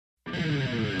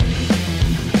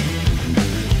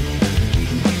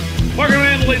Welcome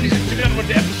in, ladies and gentlemen,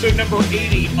 to episode number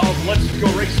 80 of Let's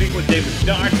Go Racing with David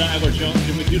Starr, Tyler Jones,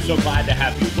 and we do so glad to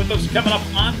have you with us. Coming up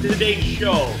on today's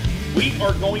show, we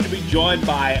are going to be joined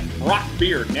by Brock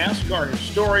Beard, NASCAR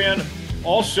historian,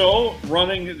 also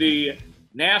running the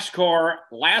NASCAR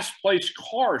Last Place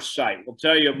Car site. We'll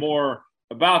tell you more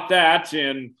about that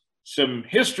and some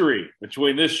history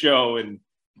between this show and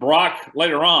Brock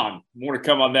later on. More to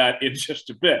come on that in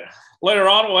just a bit. Later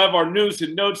on, we'll have our news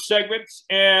and notes segments,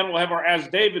 and we'll have our As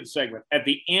David segment at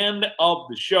the end of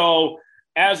the show.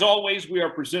 As always, we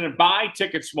are presented by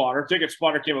TicketSmarter.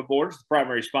 TicketSmarter came aboard as the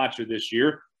primary sponsor this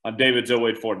year on David's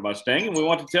 08 Ford Mustang, and we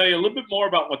want to tell you a little bit more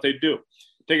about what they do.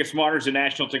 TicketSmarter is a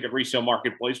national ticket resale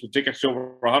marketplace with tickets to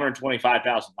over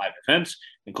 125,000 live events,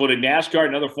 including NASCAR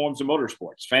and other forms of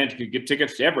motorsports. Fans can get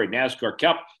tickets to every NASCAR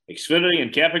Cup, Xfinity,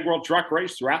 and Camping World Truck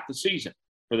race throughout the season.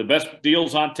 For the best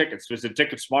deals on tickets, visit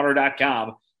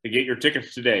TicketSmarter.com to get your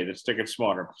tickets today. That's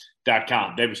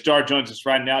TicketSmarter.com. David Starr joins us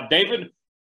right now. David,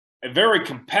 a very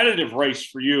competitive race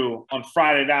for you on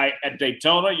Friday night at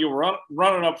Daytona. You were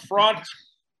running up front.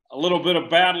 A little bit of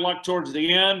bad luck towards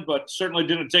the end, but certainly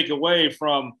didn't take away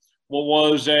from what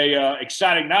was a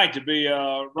exciting night to be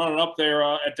running up there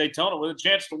at Daytona with a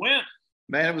chance to win.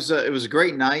 Man, it was a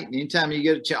great night. Anytime you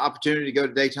get an opportunity to go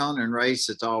to Daytona and race,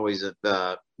 it's always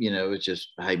it's just,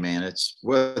 hey man, it's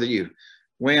whether you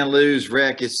win, lose,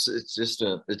 wreck. It's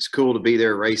cool to be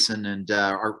there racing. And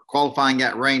our qualifying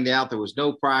got rained out. There was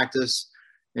no practice.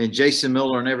 And Jason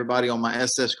Miller and everybody on my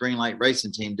SS Greenlight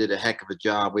racing team did a heck of a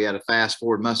job. We had a fast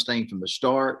Ford Mustang from the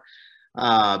start.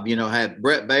 Had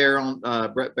Brett Baer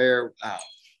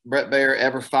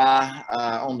Everfi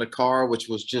on the car, which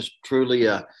was just truly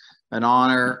an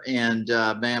honor. And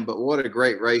man, but what a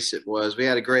great race it was. We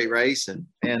had a great race and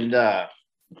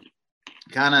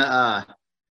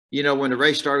when the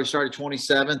race started, we started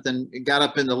 27th and got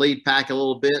up in the lead pack a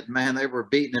little bit. Man, they were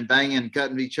beating and banging and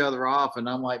cutting each other off. And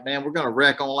I'm like, man, we're going to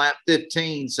wreck on lap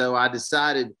 15. So I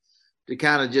decided to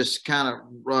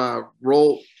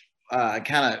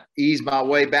ease my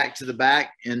way back to the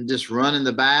back and just run in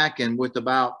the back. And with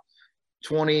about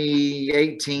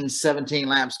 17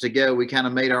 laps to go, we kind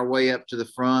of made our way up to the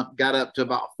front, got up to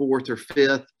about 4th or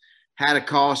 5th, had a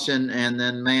caution. And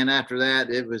then, man, after that,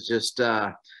 it was just,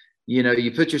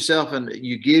 you put yourself in,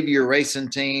 you give your racing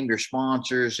team, your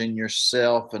sponsors, and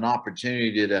yourself an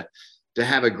opportunity to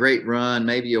have a great run,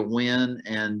 maybe a win.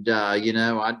 And, I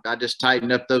just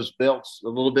tightened up those belts a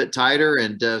little bit tighter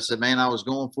and said, man, I was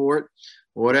going for it.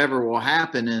 Whatever will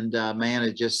happen. And, man,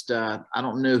 it just, I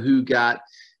don't know who got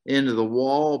into the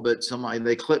wall, but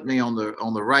they clipped me on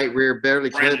the right rear, barely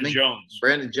clipped me.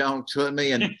 Brandon Jones clipped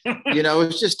me. And,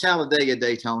 it's just Talladega,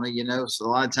 Daytona, so a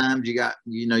lot of times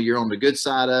you're on the good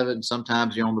side of it and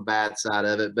sometimes you're on the bad side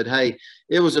of it. But hey,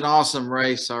 it was an awesome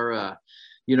race. Our,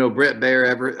 Brett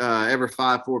Baer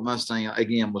Everfi Ford Mustang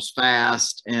again was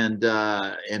fast and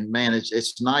man,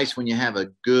 it's nice when you have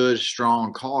a good,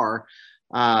 strong car.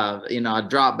 I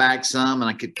dropped back some and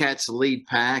I could catch the lead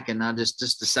pack and I just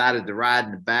decided to ride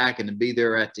in the back and to be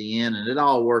there at the end, and it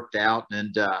all worked out.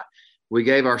 And we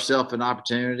gave ourselves an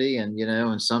opportunity and,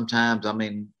 and sometimes,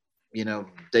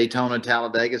 Daytona,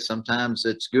 Talladega, sometimes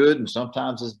it's good and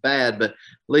sometimes it's bad, but at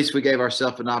least we gave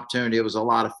ourselves an opportunity. It was a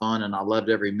lot of fun and I loved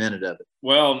every minute of it.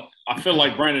 Well, I feel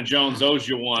like Brandon Jones owes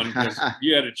you one because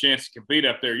you had a chance to compete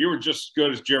up there. You were just as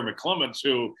good as Jeremy Clements,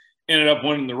 who ended up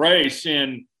winning the race.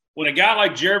 And when a guy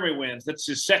like Jeremy wins, that's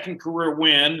his second career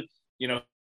win.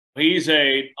 He's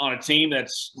on a team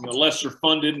that's lesser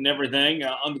funded and everything,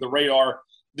 under the radar.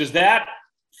 Does that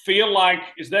feel like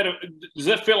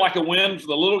a win for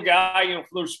the little guy?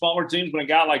 For those smaller teams, when a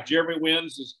guy like Jeremy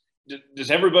wins,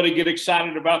 does everybody get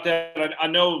excited about that? I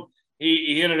know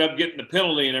he ended up getting the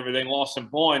penalty and everything, lost some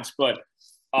points, but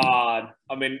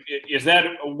is that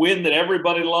a win that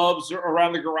everybody loves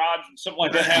around the garage and something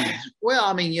like that happens?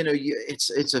 Well,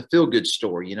 it's a feel-good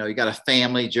story. You got a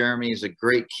family. Jeremy is a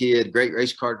great kid, great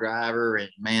race car driver, and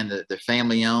man, the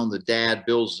family owned. The dad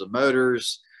builds the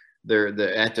motors. They're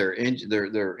at their engine,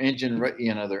 their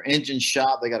engine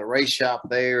shop. They got a race shop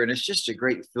there, and it's just a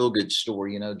great feel-good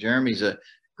story. Jeremy's a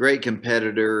great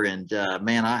competitor, and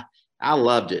man, I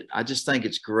loved it. I just think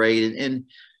it's great, and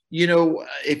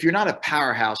if you're not a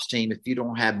powerhouse team, if you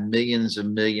don't have millions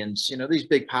and millions, these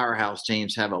big powerhouse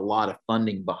teams have a lot of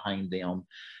funding behind them.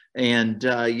 And,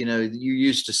 you're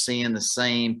used to seeing the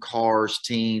same cars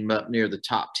team up near the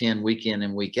top 10 week in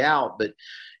and week out. But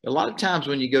a lot of times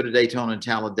when you go to Daytona and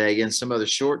Talladega and some other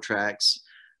short tracks,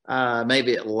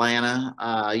 maybe Atlanta,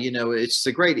 it's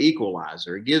the great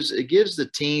equalizer. It gives the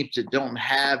teams that don't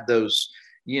have those,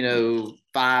 $5,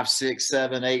 $6,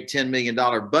 $7, $8, $10 million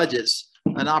budgets,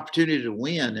 an opportunity to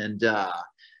win. And,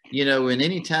 and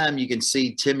anytime you can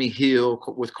see Timmy Hill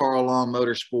with Carl Long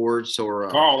Motorsports or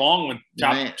Carl Long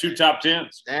with two top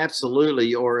tens.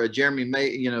 Absolutely. Or Jeremy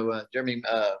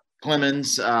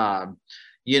Clemens,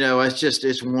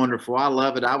 it's wonderful. I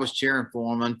love it. I was cheering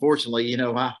for him. Unfortunately,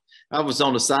 I was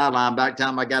on the sideline back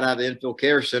time I got out of the infield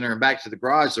care center and back to the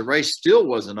garage. The race still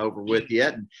wasn't over with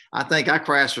yet. And I think I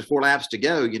crashed with 4 laps to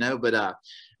go, but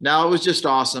no, it was just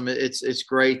awesome. It's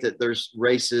great that there's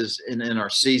races in our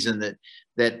season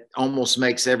that almost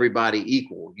makes everybody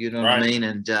equal. You know what I mean?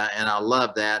 And I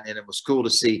love that. And it was cool to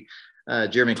see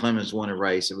Jeremy Clemens won a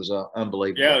race. It was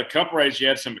unbelievable. Yeah, the Cup race, you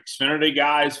had some Xfinity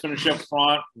guys finish up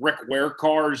front. Rick Ware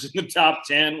cars in the top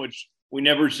 10, which we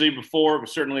never see before. It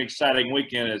was certainly an exciting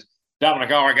weekend. As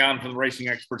Dominic Aragon from the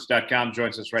RacingExperts.com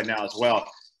joins us right now as well.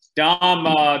 Dom,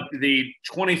 the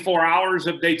 24 hours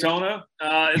of Daytona,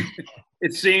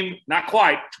 it seemed not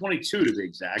quite 22 to be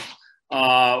exact,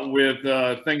 with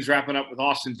things wrapping up with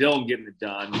Austin Dillon getting it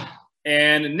done.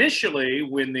 And initially,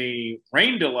 when the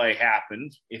rain delay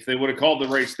happened, if they would have called the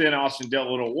race then, Austin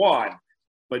Dillon would have won.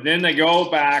 But then they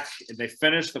go back and they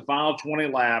finish the final 20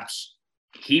 laps.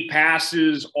 He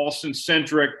passes Austin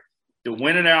Cindric to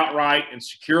win it outright and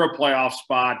secure a playoff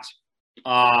spot.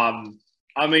 I'm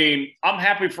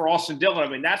happy for Austin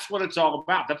Dillon. That's what it's all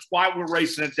about. That's why we're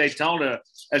racing at Daytona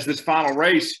as this final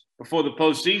race before the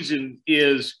postseason,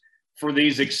 is for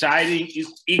these exciting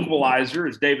equalizer,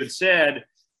 as David said,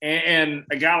 and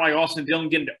a guy like Austin Dillon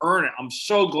getting to earn it. I'm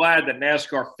so glad that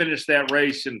NASCAR finished that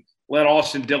race and let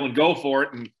Austin Dillon go for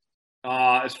it. And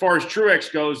as far as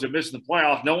Truex goes, they're missing the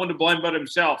playoff. No one to blame but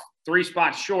himself. 3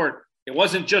 spots short. It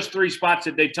wasn't just 3 spots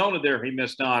at Daytona there he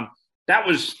missed on. That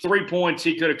was 3 points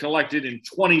he could have collected in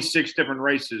 26 different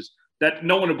races. That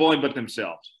no one to blame but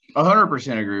themselves.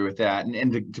 100% agree with that.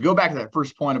 And to go back to that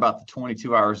first point about the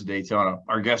 22 hours of Daytona,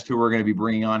 our guest who we're going to be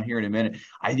bringing on here in a minute,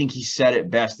 I think he said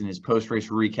it best in his post-race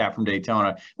recap from Daytona.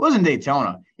 It wasn't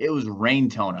Daytona. It was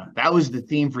Rain-tona. That was the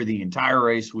theme for the entire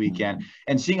race weekend.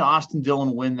 And seeing Austin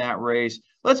Dillon win that race,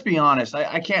 let's be honest,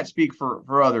 I can't speak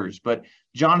for others, but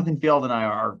Jonathan Field and I,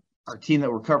 our team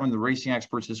that we're covering the Racing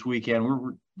Experts this weekend,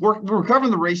 we're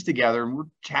covering the race together and we're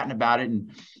chatting about it. And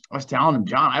I was telling him,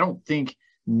 John, I don't think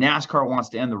NASCAR wants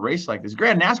to end the race like this.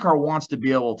 Granted, NASCAR wants to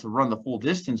be able to run the full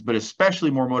distance, but especially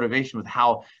more motivation with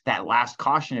how that last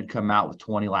caution had come out with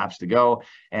 20 laps to go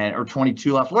or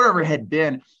 22 laps, whatever it had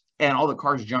been, and all the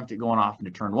cars junked it going off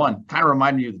into turn 1. Kind of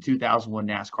reminded me of the 2001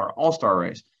 NASCAR All-Star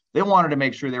race. They wanted to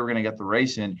make sure they were going to get the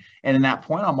race in. And in that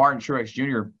point on Martin Truex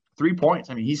Jr., 3 points.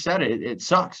 He said it. It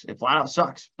sucks. It flat out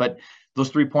sucks. But those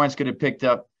 3 points could have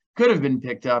been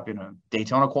picked up in a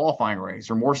Daytona qualifying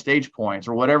race or more stage points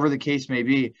or whatever the case may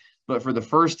be. But for the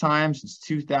first time since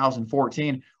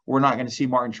 2014, we're not going to see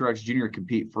Martin Truex Jr.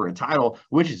 compete for a title,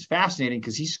 which is fascinating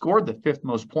because he scored the 5th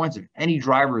most points of any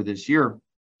driver this year,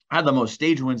 had the most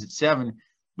stage wins at 7,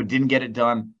 but didn't get it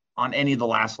done on any of the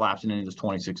last laps in any of those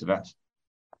 26 events.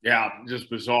 Yeah, just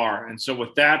bizarre. And so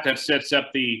with that sets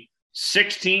up the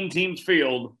 16 teams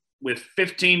field with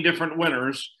 15 different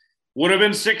winners. Would have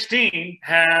been 16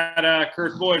 had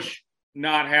Kurt Busch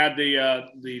not had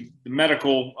the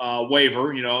medical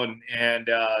waiver, and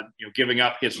giving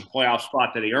up his playoff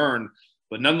spot that he earned.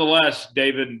 But nonetheless,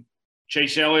 David,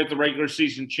 Chase Elliott, the regular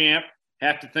season champ,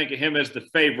 have to think of him as the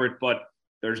favorite, but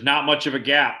there's not much of a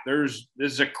gap. This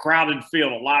is a crowded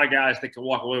field, a lot of guys that can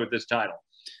walk away with this title.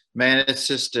 Man, it's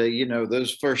just,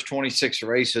 those first 26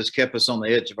 races kept us on the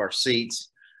edge of our seats.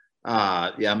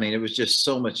 It was just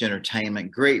so much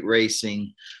entertainment, great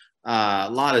racing, a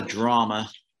lot of drama.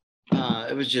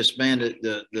 It was just, man,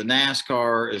 the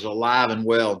NASCAR is alive and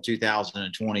well in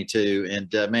 2022.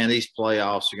 And, man, these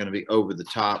playoffs are going to be over the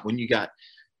top. When you got,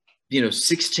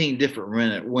 16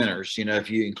 different winners, if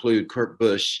you include Kurt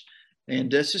Busch.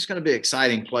 And it's just going to be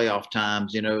exciting playoff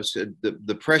times. So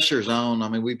the pressure's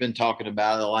on. We've been talking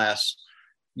about it the last,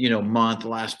 month, the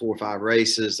last 4 or 5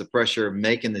 races, the pressure of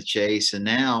making the chase. And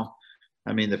now,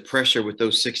 the pressure with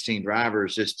those 16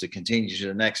 drivers is to continue to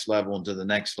the next level and to the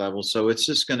next level. So it's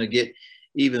just going to get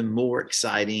even more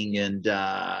exciting. And,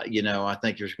 I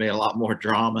think there's going to be a lot more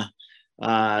drama.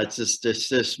 It's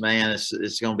just, man, it's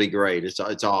going to be great. It's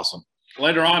awesome.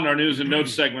 Later on in our news and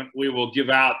notes segment, we will give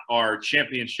out our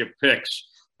championship picks.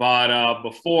 But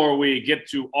before we get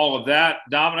to all of that,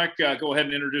 Dominic, go ahead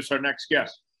and introduce our next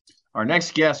guest. Our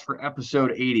next guest for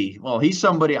episode 80. Well, he's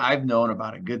somebody I've known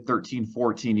about a good 13,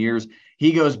 14 years.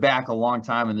 He goes back a long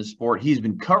time in the sport. He's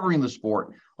been covering the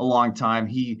sport a long time.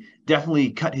 He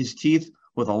definitely cut his teeth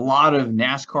with a lot of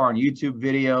NASCAR and YouTube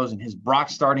videos and his Brock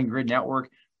Starting Grid Network.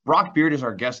 Brock Beard is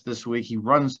our guest this week. He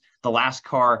runs the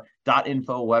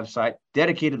lastcar.info website,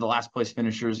 dedicated to last place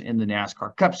finishers in the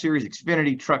NASCAR Cup Series,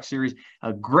 Xfinity, Truck Series,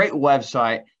 a great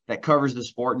website that covers the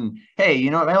sport. And hey,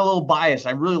 you know, I'm a little biased.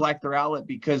 I really like their outlet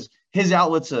because his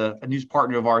outlet's a news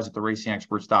partner of ours at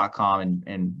theracingexperts.com.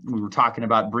 And we were talking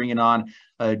about bringing on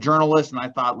a journalist, and I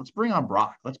thought, let's bring on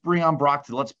Brock. Let's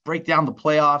break down the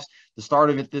playoffs, the start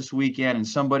of it this weekend, and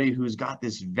somebody who's got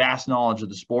this vast knowledge of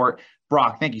the sport.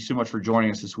 Brock, thank you so much for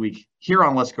joining us this week here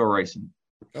on Let's Go Racing.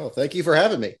 Oh, thank you for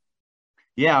having me.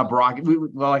 Yeah, Brock.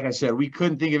 Well, like I said, we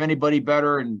couldn't think of anybody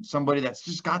better and somebody that's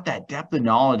just got that depth of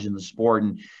knowledge in the sport.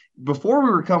 And before we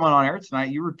were coming on air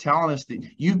tonight, you were telling us that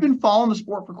you've been following the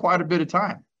sport for quite a bit of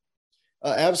time.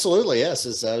 Absolutely, yes.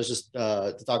 As I was just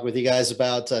talking with you guys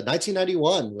about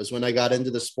 1991 was when I got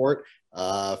into the sport.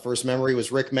 First memory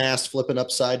was Rick Mast flipping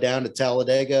upside down at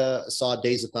Talladega. I saw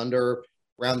Days of Thunder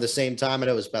around the same time,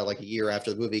 and it was about like a year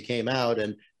after the movie came out,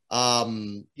 and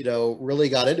you know, really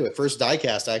got into it. First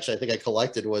diecast, actually, I think I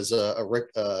collected was a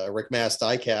Rick Mast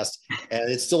diecast,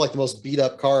 and it's still like the most beat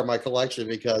up car in my collection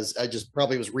because I just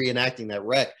probably was reenacting that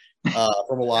wreck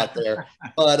from a lot there.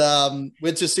 But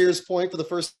went to Sears Point for the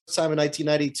first time in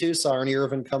 1992, saw Ernie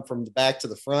Irvan come from the back to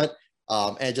the front,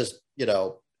 and just, you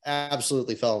know,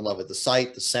 absolutely fell in love with the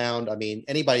sight, the sound. I mean,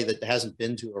 anybody that hasn't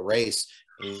been to a race,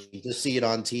 you just see it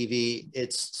on TV.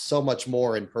 It's so much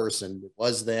more in person. It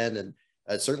was then, and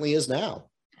it certainly is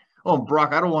now. Oh,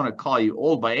 Brock, I don't want to call you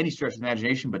old by any stretch of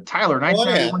imagination, but Tyler,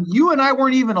 1991, you and I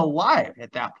weren't even alive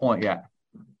at that point yet.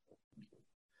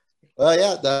 Well,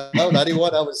 yeah, no,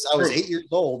 91. I was 8 years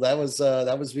old. That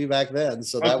was me back then.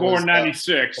 So I was born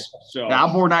 96. So yeah,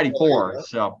 I'm born 94.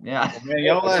 So yeah, man,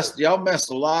 y'all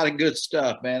missed a lot of good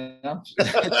stuff, man. I'm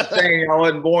saying y'all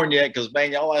wasn't born yet because,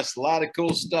 man, y'all missed a lot of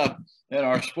cool stuff in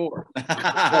our sport.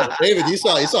 Yeah, David, you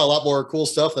saw a lot more cool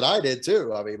stuff than I did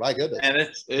too. I mean, my goodness. And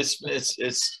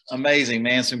it's amazing,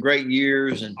 man. Some great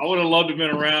years. And I would have loved to have been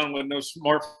around with no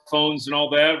smartphones and all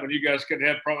that, when you guys could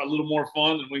have probably a little more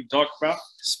fun than we talked about.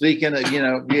 Speaking of, you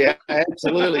know, yeah,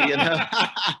 absolutely. You know,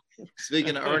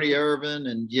 speaking of Ernie Irvan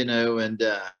and, you know, and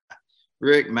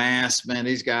Rick Mast, man,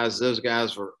 those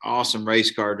guys were awesome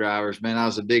race car drivers, man. I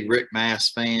was a big Rick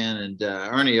Mast fan, and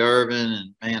Ernie Irvan,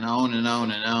 and man, on and on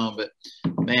and on. But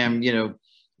man, you know,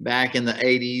 back in the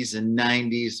 80s and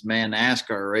 90s, man,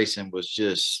 NASCAR racing was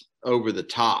just over the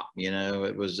top. You know,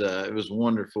 it was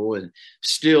wonderful, and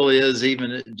still is,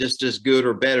 even just as good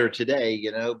or better today.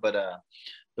 You know, but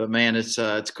man, it's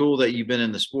cool that you've been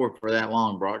in the sport for that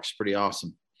long, Brock. It's pretty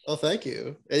awesome. Oh, thank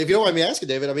you. And if you don't mind me asking,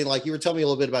 David, I mean, like, you were telling me a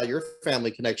little bit about your family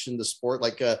connection to sport.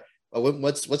 Like,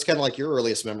 what's kind of like your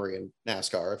earliest memory in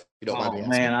NASCAR, if you don't mind me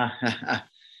asking? Man,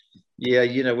 yeah,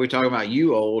 you know, we're talking about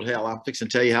you old. Hell, I'm fixing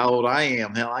to tell you how old I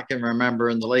am. Hell, I can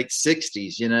remember in the late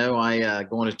 60s, you know, I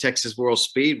going to Texas World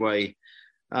Speedway,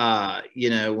 you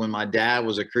know, when my dad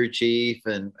was a crew chief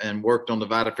and worked on the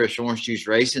Vitafish Orange Juice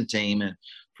racing team. And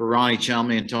for Ronnie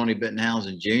Chumley and Tony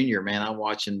Bittenhausen Jr., man, I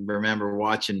remember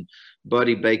watching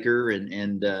Buddy Baker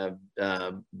and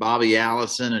Bobby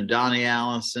Allison and Donnie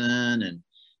Allison, and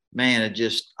man, it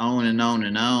just on and on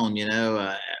and on, you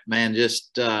know, man,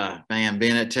 just man,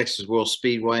 being at Texas World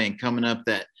Speedway and coming up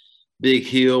that big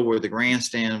hill where the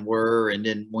grandstand were, and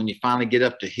then when you finally get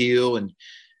up the hill and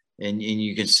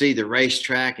you can see the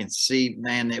racetrack and see,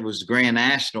 man, it was Grand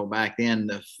National back then,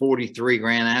 the 43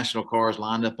 Grand National cars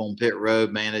lined up on pit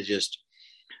road, man,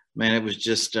 it was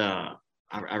just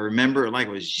I remember it like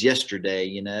it was yesterday.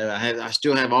 You know, I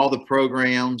still have all the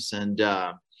programs, and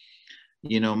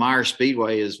you know, Meyer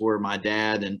Speedway is where my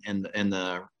dad and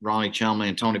the Ronnie Chumley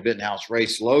and Tony Bittenhouse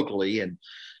raced locally, and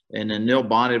then Neil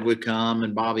Bonnet would come,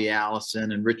 and Bobby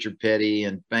Allison and Richard Petty,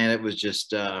 and man, it was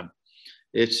just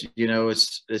it's, you know,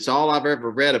 it's all I've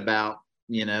ever read about,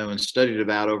 you know, and studied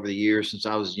about over the years since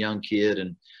I was a young kid,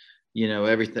 and you know,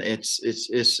 everything,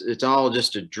 it's all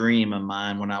just a dream of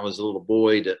mine when I was a little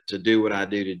boy to do what I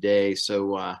do today.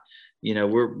 So, you know,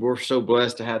 we're so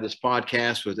blessed to have this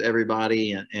podcast with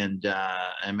everybody, and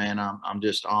man, I'm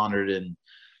just honored and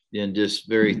just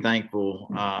very thankful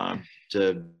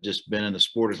to just been in the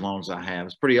sport as long as I have.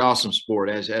 It's a pretty awesome sport,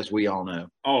 as we all know.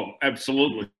 Oh,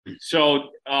 absolutely. So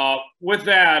with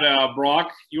that,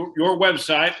 Brock, your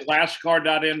website,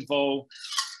 lastcar.info.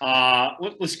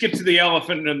 Let's get to the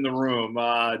elephant in the room.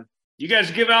 You guys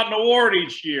give out an award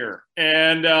each year,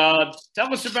 and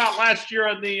tell us about last year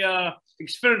on the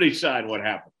Xfinity side. What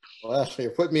happened? Well,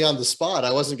 you're putting me on the spot.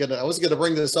 I wasn't gonna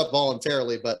bring this up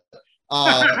voluntarily, but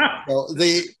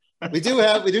we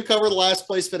do cover the last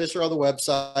place finisher on the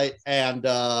website, and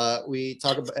we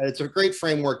talk about. It's a great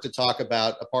framework to talk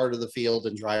about a part of the field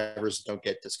and drivers that don't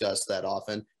get discussed that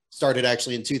often. started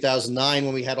actually in 2009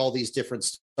 when we had all these different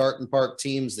start and park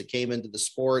teams that came into the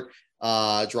sport.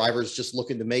 Drivers just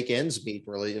looking to make ends meet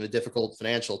really in a difficult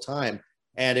financial time.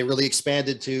 And it really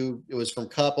expanded to, it was from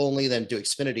Cup only, then to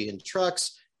Xfinity and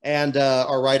trucks. And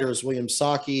our writers, William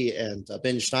Saki and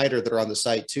Ben Schneider, that are on the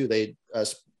site too, they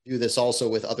do this also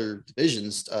with other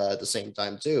divisions at the same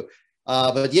time too.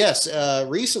 But yes,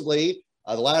 recently,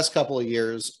 the last couple of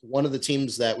years, one of the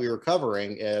teams that we were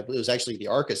covering, it was actually the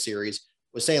ARCA series,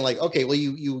 was saying like, okay, well,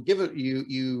 you give it,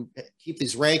 you keep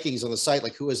these rankings on the site,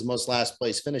 like who has the most last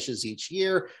place finishes each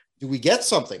year. Do we get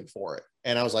something for it?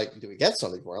 And I was like, do we get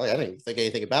something for it? Like, I didn't even think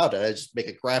anything about it. I just make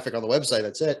a graphic on the website.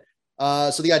 That's it.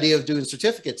 So the idea of doing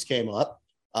certificates came up,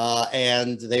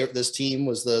 and this team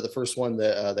was the first one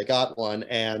that they got one.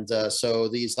 And so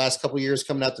these last couple of years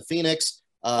coming out to Phoenix,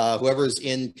 whoever's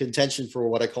in contention for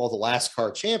what I call the last car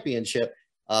championship,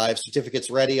 I have certificates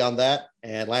ready on that.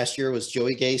 And last year was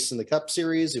Joey Gase in the Cup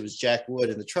Series. It was Jack Wood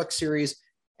in the Truck Series.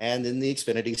 And in the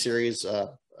Xfinity Series,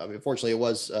 unfortunately, it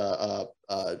was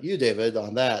you, David,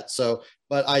 on that. So,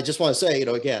 but I just want to say,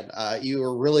 again, you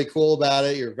were really cool about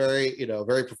it. You're very,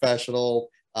 very professional.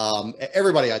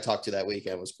 Everybody I talked to that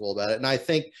weekend was cool about it. And I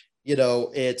think,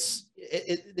 it's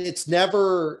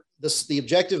never the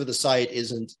objective of the site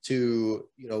isn't to,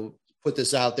 put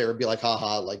this out there and be like,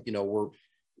 haha, like, we're,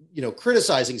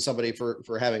 criticizing somebody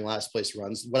for having last place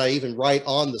runs. What I even write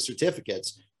on the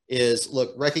certificates is,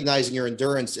 look, recognizing your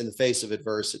endurance in the face of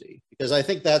adversity, because I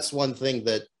think that's one thing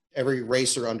that every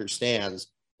racer understands,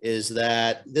 is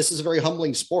that this is a very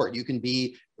humbling sport. You can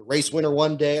be the race winner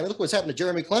one day. I mean, look what's happened to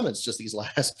Jeremy Clements just these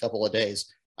last couple of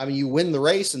days. I mean, you win the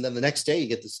race, and then the next day you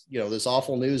get this, this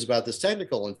awful news about this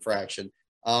technical infraction.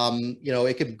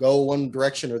 It could go one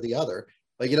direction or the other.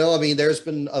 But, there's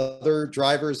been other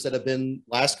drivers that have been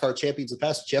last car champions in the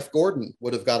past. Jeff Gordon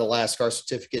would have got a last car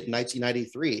certificate in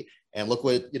 1993. And look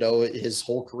what, his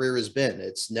whole career has been.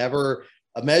 It's never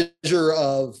a measure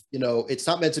of, it's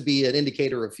not meant to be an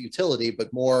indicator of futility,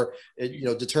 but more,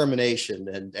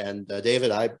 determination. And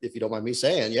David, if you don't mind me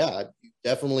saying, yeah, you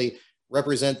definitely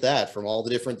represent that from all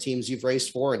the different teams you've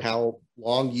raced for and how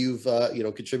long you've,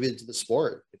 contributed to the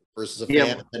sport versus a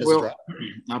fan and as a driver.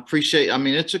 I appreciate,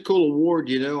 it's a cool award,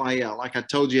 like I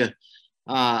told you,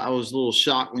 I was a little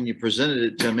shocked when you presented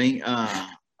it to me. I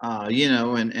was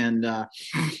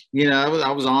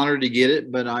honored to get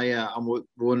it, but I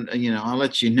wouldn't, I'll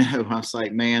let you know. I was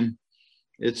like, man,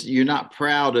 you're not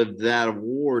proud of that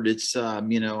award. It's, I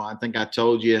think I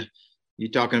told you,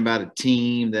 you're talking about a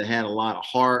team that had a lot of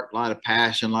heart, a lot of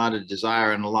passion, a lot of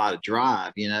desire, and a lot of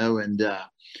drive, and a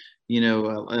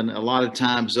lot of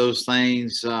times those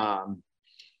things,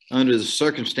 under the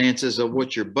circumstances of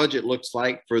what your budget looks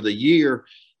like for the year,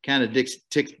 kind of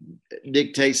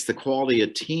dictates the quality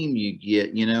of team you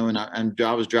get, and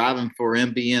I was driving for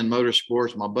MBN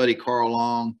Motorsports, my buddy Carl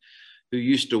Long, who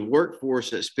used to work for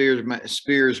us at Spears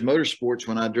Motorsports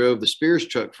when I drove the Spears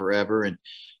truck forever. And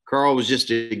Carl was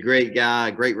just a great guy,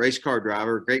 a great race car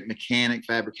driver, great mechanic,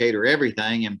 fabricator,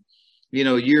 everything. And,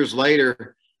 years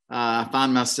later, I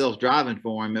find myself driving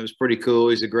for him. It was pretty cool.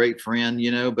 He's a great friend,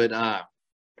 but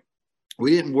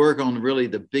we didn't work on really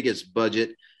the biggest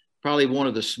budget, probably one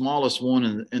of the smallest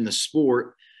one in the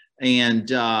sport. And,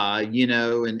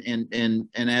 and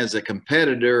as a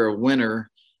competitor, a winner,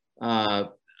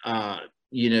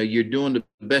 you're doing the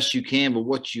best you can with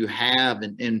what you have.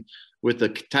 And with the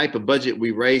type of budget we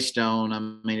raced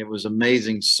on, it was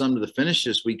amazing some of the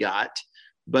finishes we got,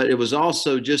 but it was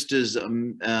also just as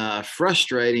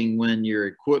frustrating when your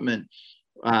equipment,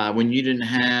 when you didn't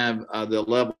have the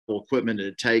level of equipment that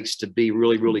it takes to be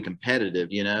really, really competitive,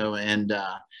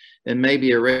 and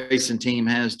maybe a racing team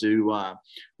has to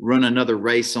run another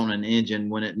race on an engine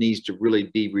when it needs to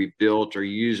really be rebuilt or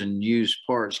using used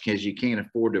parts because you can't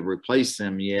afford to replace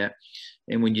them yet.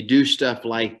 And when you do stuff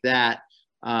like that,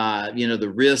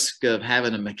 the risk of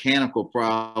having a mechanical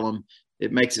problem,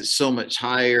 it makes it so much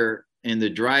higher. And the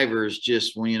drivers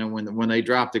just, when they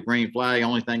drop the green flag, the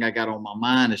only thing I got on my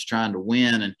mind is trying to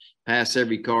win and pass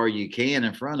every car you can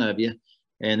in front of you.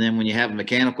 And then when you have a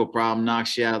mechanical problem,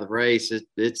 knocks you out of the race,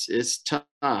 it's tough,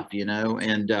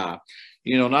 and,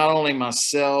 not only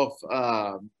myself,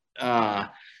 I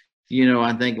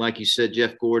think, like you said,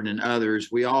 Jeff Gordon and others,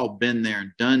 we all been there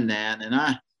and done that.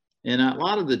 And a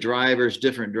lot of the drivers,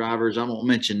 different drivers, I won't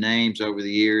mention names over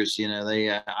the years,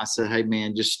 I said, hey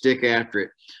man, just stick after it.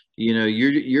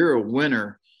 You're a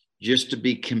winner just to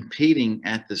be competing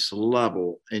at this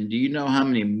level. And do you know how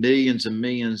many millions and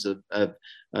millions of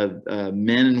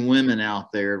men and women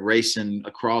out there racing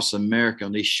across America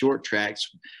on these short tracks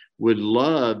would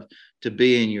love to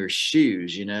be in your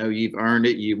shoes. You know, you've earned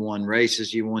it. You've won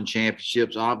races. You won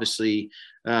championships. Obviously,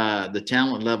 the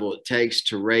talent level it takes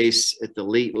to race at the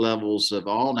elite levels of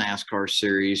all NASCAR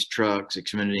series, trucks,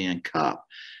 Xfinity, and Cup.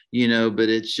 You know, but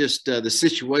it's just the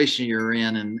situation you're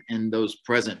in those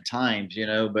present times. You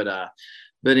know,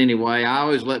 but anyway, I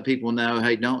always let people know,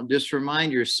 hey, don't just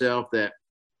remind yourself that,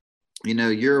 you know,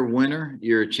 you're a winner,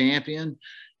 you're a champion.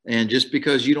 And just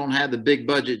because you don't have the big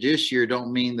budget this year,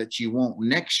 don't mean that you won't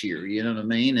next year. You know what I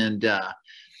mean?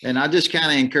 And I just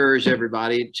kind of encourage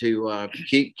everybody to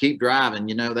keep driving.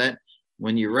 You know, that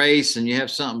when you race and you have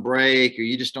something break or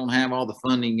you just don't have all the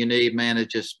funding you need, man,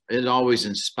 it always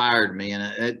inspired me.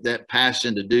 And that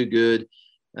passion to do good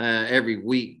every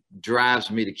week drives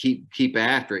me to keep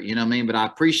after it. You know what I mean? But I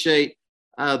appreciate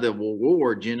the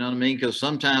award, you know what I mean? Because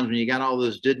sometimes when you got all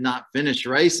those did not finish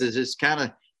races, it's kind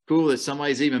of cool that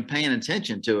somebody's even paying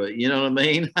attention to it. You know what I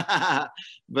mean?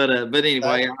 But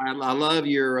anyway, I love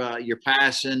your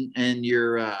passion and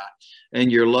your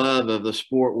love of the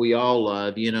sport we all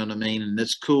love. You know what I mean? And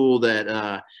it's cool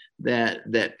that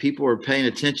that people are paying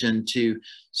attention to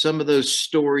some of those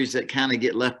stories that kind of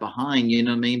get left behind. You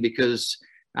know what I mean? Because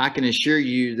I can assure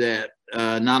you that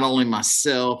not only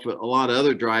myself, but a lot of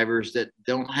other drivers that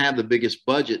don't have the biggest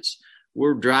budgets,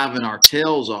 we're driving our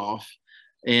tails off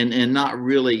and not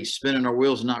really spinning our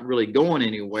wheels, not really going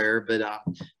anywhere. But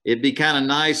it'd be kind of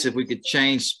nice if we could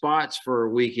change spots for a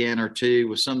weekend or two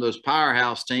with some of those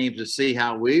powerhouse teams to see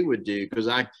how we would do. Because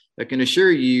I can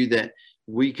assure you that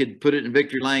we could put it in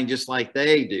victory lane just like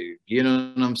they do. You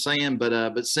know what I'm saying? But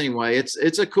anyway,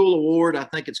 it's a cool award. I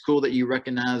think it's cool that you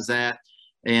recognize that.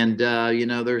 And, you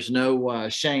know, there's no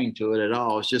shame to it at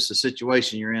all. It's just a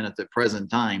situation you're in at the present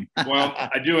time. Well,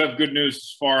 I do have good news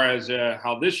as far as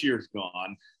how this year's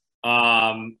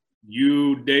gone.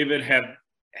 You, David,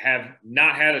 have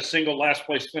not had a single last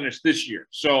place finish this year.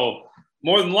 So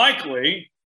more than likely,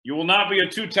 you will not be a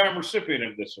two-time recipient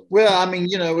of this one. Well, I mean,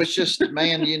 you know, it's just,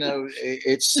 man, you know,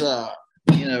 it's,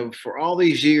 you know, for all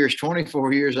these years,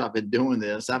 24 years I've been doing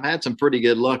this, I've had some pretty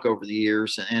good luck over the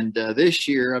years. And this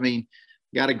year, I mean,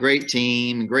 got a great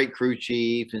team and great crew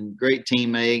chief and great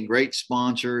teammate, great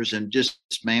sponsors. And just,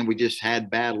 man, we just had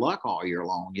bad luck all year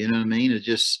long. You know what I mean? It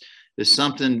just, if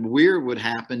something weird would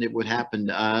happen, it would happen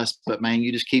to us. But man,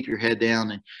 you just keep your head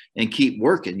down and keep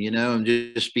working, you know, and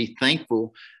just be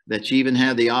thankful that you even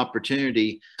have the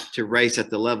opportunity to race at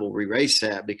the level we race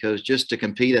at, because just to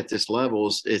compete at this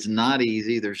level is not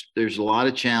easy. There's a lot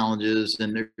of challenges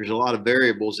and there's a lot of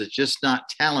variables. It's just not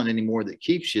talent anymore that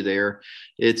keeps you there.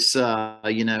 It's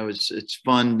you know, it's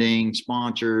funding,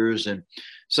 sponsors, and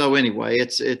so anyway,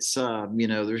 it's you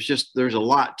know, there's a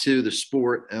lot to the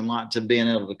sport and a lot to being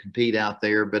able to compete out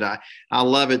there. But I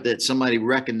love it that somebody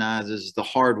recognizes the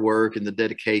hard work and the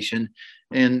dedication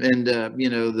and you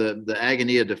know, the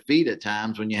agony of defeat at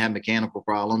times when you have mechanical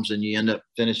problems and you end up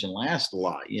finishing last a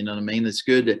lot. You know what I mean? It's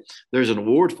good that there's an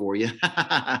award for you.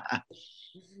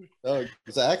 Oh,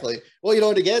 exactly. Well, you know,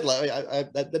 and again,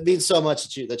 that means so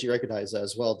much that you recognize that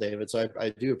as well, David. So I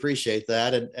do appreciate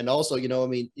that. And also, you know, I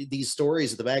mean, these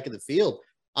stories at the back of the field,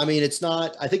 I mean, it's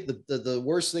not, I think the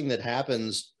worst thing that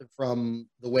happens from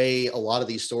the way a lot of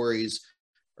these stories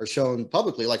are shown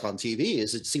publicly, like on TV,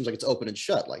 is it seems like it's open and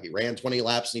shut. Like he ran 20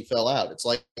 laps and he fell out. It's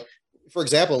like, for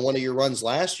example, in one of your runs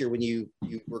last year, when you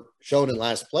were shown in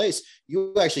last place,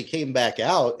 you actually came back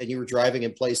out and you were driving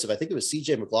in place of, I think it was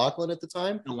CJ McLaughlin at the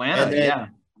time. Atlanta,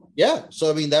 then, yeah. So,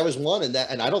 I mean, that was one, and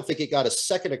I don't think it got a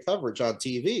second of coverage on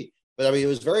TV, but I mean, it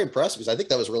was very impressive because I think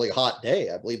that was a really hot day.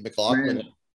 I believe McLaughlin, man,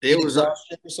 it was or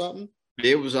something.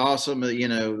 It was awesome. You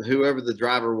know, whoever the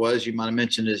driver was, you might have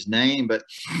mentioned his name, but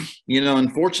you know,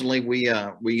 unfortunately we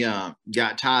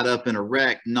got tied up in a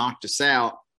wreck, knocked us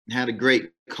out, had a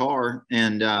great car.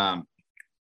 And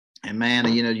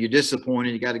man, you know, you're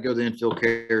disappointed. You got to go to the infield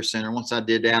care center. Once I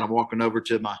did that, I'm walking over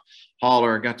to my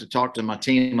hauler and got to talk to my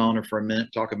team owner for a minute,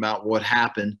 talk about what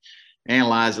happened,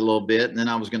 analyze a little bit. And then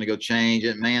I was going to go change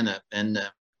it, man. And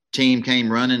the team came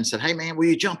running and said, "Hey man, will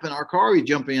you jump in our car?" You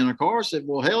jump in our car. I said,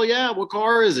 "Well, hell yeah. What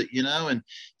car is it?" You know, and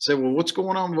said, "Well, what's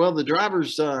going on?" "Well, the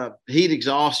driver's heat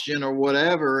exhaustion or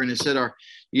whatever." And it said,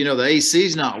 you know, the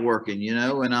AC's not working, you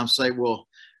know, and I'm saying, "Well,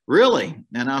 really?"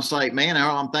 And I was like, man,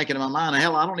 I'm thinking in my mind,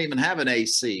 hell, I don't even have an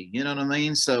AC. You know what I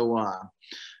mean? So,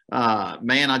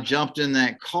 man, I jumped in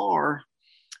that car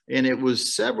and it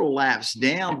was several laps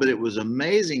down, but it was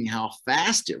amazing how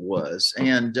fast it was.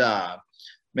 And,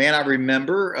 man, I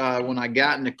remember when I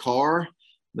got in the car,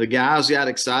 the guys got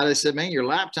excited. They said, "Man, your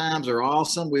lap times are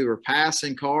awesome." We were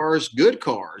passing cars, good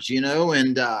cars, you know,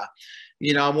 and,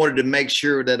 you know, I wanted to make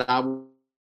sure that I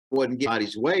wasn't getting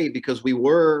anybody's way because we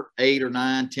were 8 or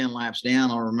 9, 10 laps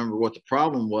down. I don't remember what the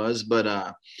problem was, but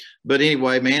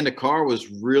anyway, man, the car was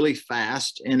really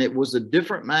fast, and it was a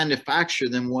different manufacturer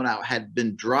than what I had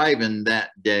been driving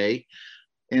that day.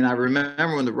 And I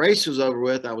remember when the race was over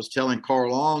with, I was telling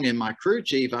Carl Long and my crew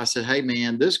chief, I said, hey,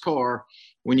 man, this car,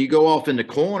 when you go off into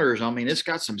corners, I mean, it's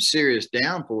got some serious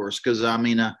downforce because, I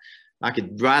mean, I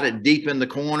could ride it deep in the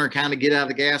corner, kind of get out of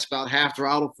the gas about half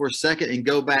throttle for a second and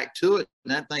go back to it.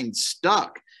 And that thing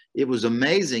stuck. It was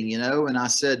amazing, you know. And I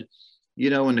said, you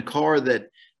know, in the car that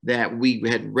we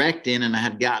had wrecked in and I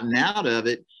had gotten out of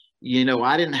it, you know,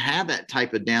 I didn't have that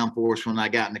type of downforce when I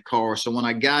got in the car. So when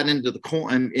I got into the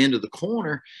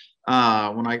corner,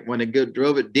 when I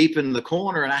drove it deep into the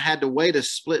corner, and I had to wait a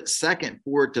split second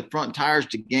for it to front tires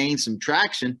to gain some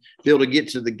traction, be able to get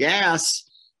to the gas.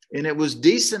 And it was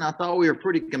decent. I thought we were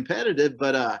pretty competitive,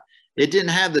 but it didn't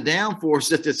have the downforce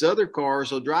that this other car.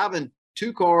 So driving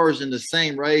two cars in the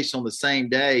same race on the same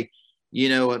day, you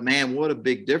know, man, what a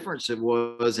big difference it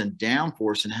was in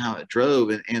downforce and how it drove.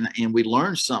 And we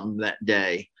learned something that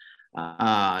day.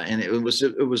 And it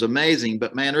was amazing.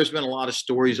 But man, there's been a lot of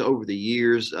stories over the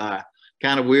years.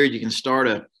 Kind of weird. You can start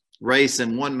a race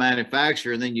in one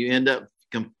manufacturer and then you end up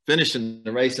finishing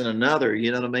the race in another.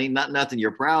 You know what I mean? Nothing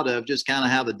you're proud of, just kind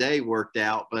of how the day worked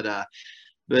out. But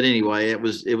anyway, it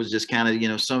was just kind of, you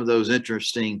know, some of those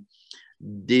interesting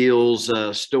deals,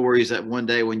 stories that one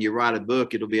day when you write a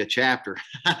book, it'll be a chapter.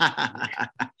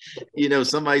 You know,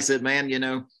 somebody said, man, you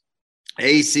know,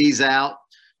 AC's out.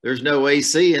 There's no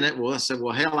AC in it. Well, I said,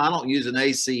 well, hell, I don't use an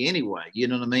AC anyway. You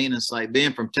know what I mean? It's like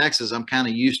being from Texas, I'm kind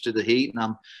of used to the heat and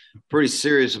I'm pretty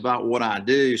serious about what I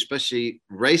do, especially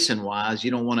racing wise.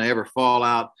 You don't want to ever fall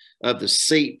out of the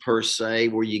seat per se,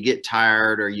 where you get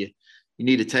tired or you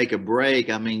need to take a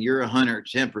break. I mean, you're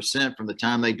 110% from the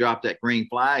time they drop that green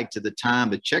flag to the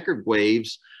time the checkered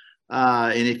waves.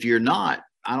 And if you're not,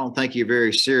 I don't think you're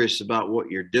very serious about what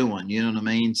you're doing. You know what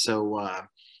I mean?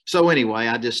 So anyway,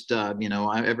 I just, you know,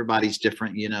 everybody's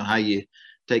different, you know, how you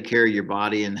take care of your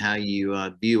body and how you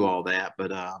view all that.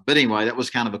 But anyway, that was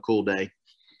kind of a cool day.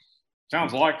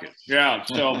 Sounds like it. Yeah.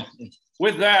 So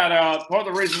with that, part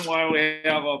of the reason why we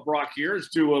have Brock here is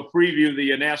to preview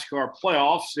the NASCAR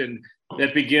playoffs, and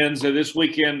that begins this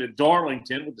weekend at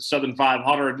Darlington with the Southern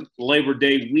 500 Labor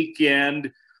Day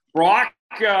weekend. Brock,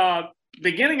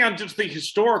 beginning on just the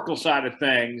historical side of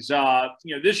things,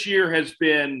 you know, this year has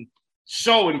been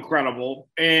so incredible,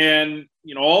 and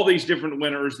you know, all these different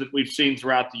winners that we've seen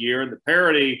throughout the year and the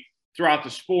parity throughout the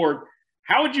sport.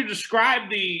 How would you describe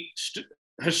the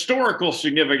historical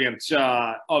significance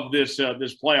of this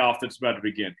playoff that's about to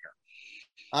begin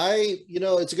here? You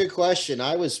know, it's a good question.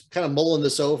 I was kind of mulling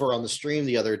this over on the stream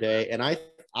the other day, and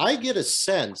I get a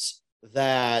sense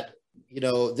that, you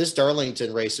know, this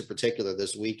Darlington race in particular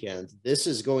this weekend, this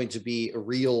is going to be a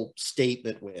real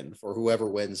statement win for whoever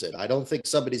wins it. I don't think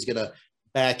somebody's going to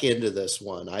back into this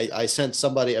one. I sent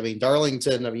somebody, I mean,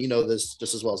 Darlington, I mean, you know this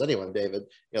just as well as anyone, David,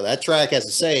 you know, that track has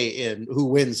a say in who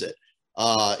wins it.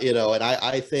 You know, and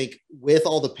I think with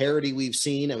all the parity we've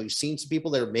seen, and we've seen some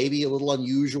people that are maybe a little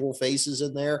unusual faces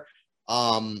in there.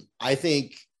 I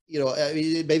think, you know, I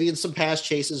mean, maybe in some past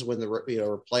chases when the, you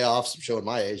know, playoffs, I'm showing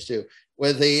my age too,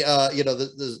 when you know,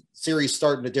 the series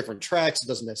starting at different tracks, it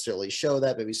doesn't necessarily show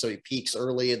that. Maybe somebody peaks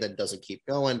early and then doesn't keep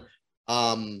going.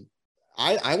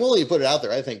 I'm willing to put it out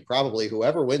there. I think probably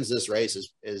whoever wins this race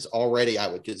is already, I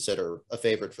would consider, a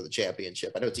favorite for the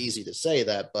championship. I know it's easy to say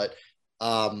that, but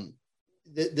I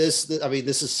mean,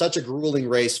 this is such a grueling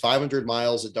race, 500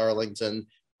 miles at Darlington.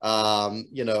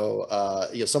 You know,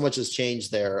 so much has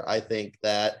changed there. I think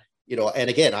that, you know, and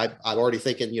again, I'm already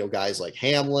thinking, you know, guys like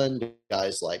Hamlin,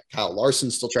 guys like Kyle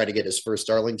Larson still trying to get his first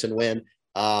Darlington win.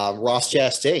 Ross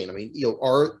Chastain. I mean, you know,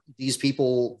 are these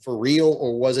people for real,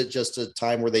 or was it just a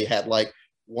time where they had like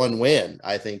one win?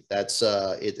 I think that's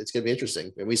it's going to be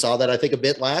interesting, and we saw that I think a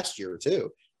bit last year too.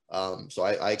 So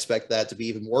I expect that to be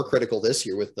even more critical this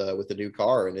year with the new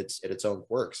car and its own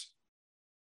quirks.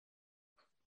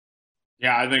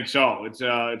 Yeah, I think so. It's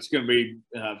going to be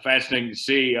fascinating to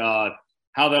see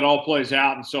how that all plays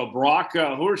out. And so, Brock,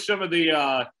 who are some of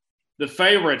the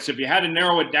favorites? If you had to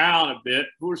narrow it down a bit,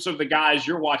 who are some of the guys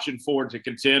you're watching for to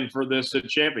contend for this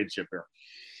championship here?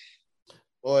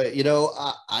 Boy, you know,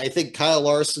 I think Kyle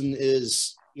Larson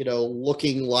is, you know,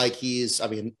 looking like I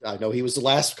mean, I know he was the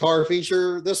last car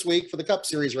feature this week for the Cup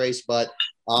Series race, but,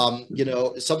 you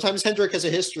know, sometimes Hendrick has a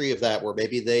history of that where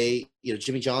maybe you know,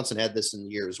 Jimmy Johnson had this in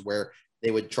years where they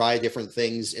would try different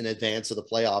things in advance of the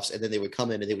playoffs and then they would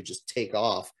come in and they would just take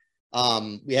off.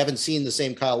 We haven't seen the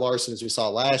same Kyle Larson as we saw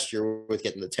last year with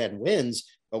getting the 10 wins,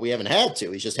 but we haven't had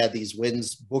to. He's just had these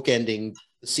wins bookending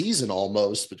the season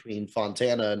almost between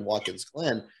Fontana and Watkins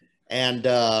Glen. And,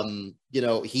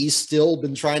 he's still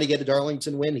been trying to get a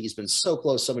Darlington win. He's been so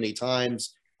close so many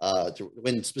times to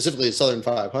win specifically the Southern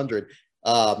 500,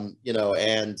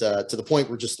 and to the point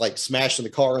we're just like smashing the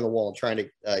car in the wall and trying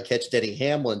to catch Denny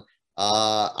Hamlin.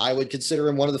 I would consider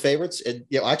him one of the favorites. And,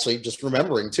 actually just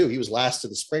remembering too, he was last to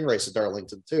the spring race at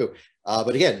Darlington too.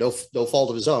 But again, no fault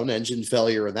of his own, engine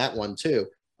failure in that one too.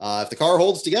 If the car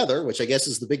holds together, which I guess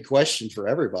is the big question for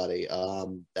everybody,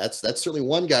 that's certainly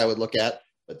one guy I would look at.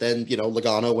 But then,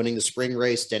 Logano winning the spring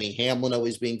race, Denny Hamlin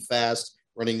always being fast,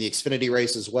 running the Xfinity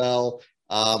race as well.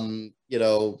 A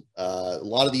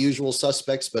lot of the usual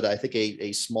suspects, but I think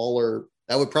a smaller,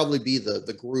 that would probably be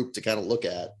the group to kind of look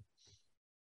at.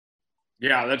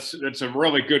 Yeah, that's a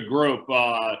really good group.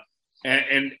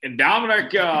 And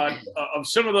Dominic, of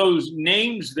some of those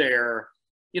names there,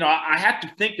 I have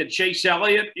to think that Chase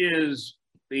Elliott is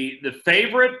the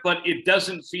favorite, but it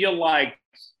doesn't feel like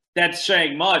that's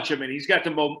saying much. I mean, he's got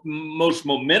the most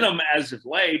momentum as of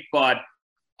late, but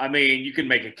I mean, you can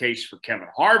make a case for Kevin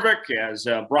Harvick, as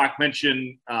Brock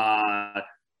mentioned, Kyle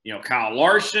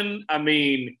Larson. I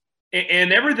mean,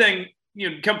 and everything,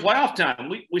 come playoff time,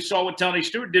 we saw what Tony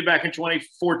Stewart did back in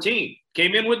 2014.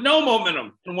 Came in with no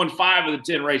momentum and won 5 of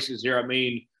the 10 races here. I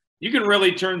mean, you can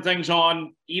really turn things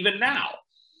on even now.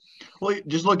 Well,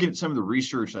 just looking at some of the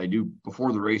research I do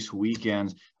before the race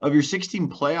weekends, of your 16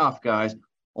 playoff guys,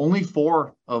 only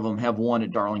 4 of them have won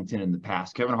at Darlington in the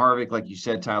past. Kevin Harvick, like you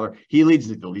said, Tyler, he leads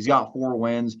the field. He's got 4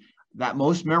 wins. That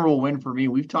most memorable win for me,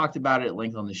 we've talked about it at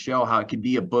length on the show, how it could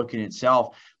be a book in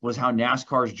itself, was how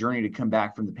NASCAR's journey to come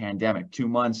back from the pandemic. 2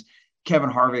 months, Kevin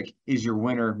Harvick is your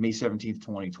winner, May 17th,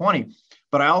 2020.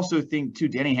 But I also think, too,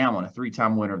 Denny Hamlin, a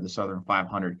 3-time winner of the Southern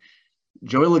 500.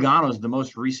 Joey Logano is the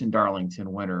most recent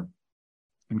Darlington winner.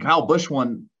 And Kyle Busch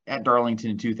won at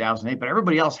Darlington in 2008, but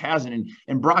everybody else hasn't.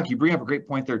 And Brock, you bring up a great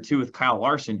point there too with Kyle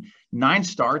Larson. 9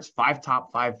 starts, 5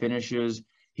 top 5 finishes.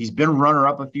 He's been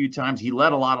runner-up a few times. He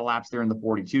led a lot of laps there in the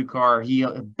 42 car. He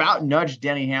about nudged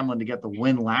Denny Hamlin to get the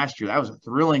win last year. That was a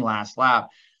thrilling last lap.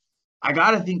 I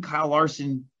got to think Kyle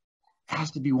Larson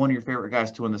has to be one of your favorite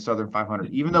guys to win the Southern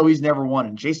 500, even though he's never won.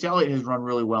 And Chase Elliott has run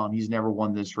really well, and he's never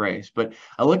won this race. But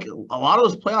I look at a lot of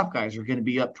those playoff guys are going to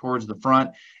be up towards the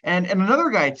front. And another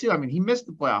guy, too, I mean, he missed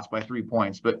the playoffs by 3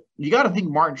 points, but you got to think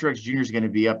Martin Truex Jr. is going to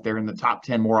be up there in the top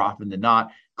 10 more often than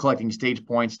not, collecting stage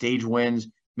points, stage wins,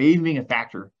 maybe even being a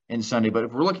factor in Sunday. But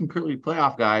if we're looking purely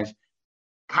playoff guys,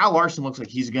 Kyle Larson looks like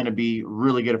he's going to be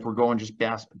really good if we're going just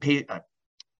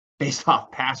based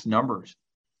off past numbers.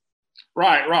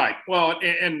 Right. Well,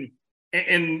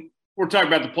 and we're talking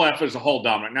about the playoff as a whole,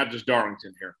 Dominic, not just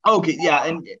Darlington here. Okay,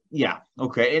 yeah,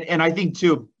 okay. And I think,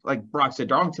 too, like Brock said,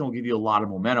 Darlington will give you a lot of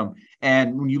momentum.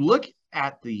 And when you look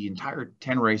at the entire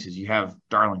 10 races, you have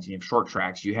Darlington, you have short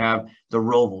tracks, you have the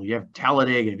Roval, you have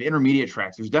Talladega, you have intermediate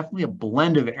tracks. There's definitely a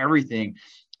blend of everything.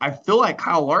 I feel like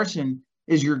Kyle Larson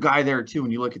is your guy there, too,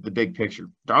 when you look at the big picture.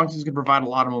 Darlington's going to provide a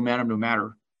lot of momentum no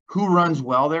matter who runs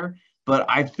well there. But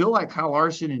I feel like Kyle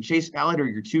Larson and Chase Elliott are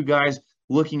your 2 guys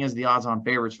looking as the odds-on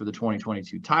favorites for the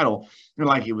 2022 title. And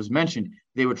like it was mentioned,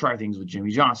 they would try things with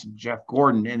Jimmy Johnson, Jeff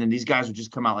Gordon, and then these guys would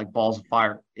just come out like balls of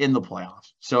fire in the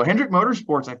playoffs. So Hendrick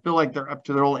Motorsports, I feel like they're up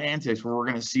to their old antics where we're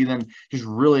going to see them just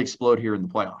really explode here in the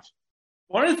playoffs.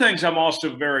 One of the things I'm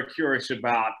also very curious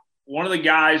about, one of the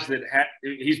guys that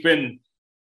he's been,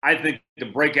 I think, the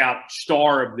breakout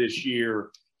star of this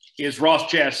year is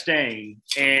Ross Chastain.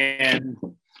 And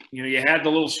you had the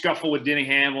little scuffle with Denny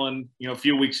Hamlin, a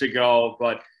few weeks ago,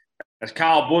 but as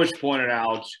Kyle Busch pointed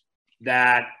out,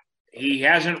 that he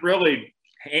hasn't really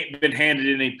been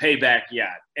handed any payback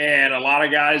yet. And a lot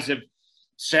of guys have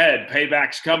said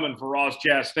payback's coming for Ross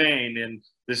Chastain, and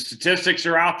the statistics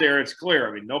are out there. It's clear.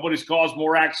 I mean, nobody's caused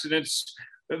more accidents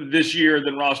this year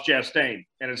than Ross Chastain,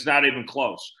 and it's not even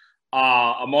close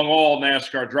among all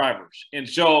NASCAR drivers. And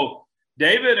so,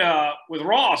 David, with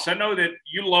Ross, I know that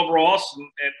you love Ross,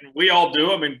 and we all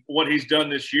do. I mean, what he's done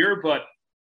this year, but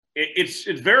it's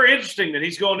very interesting that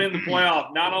he's going in the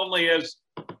playoff not only as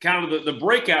kind of the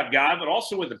breakout guy, but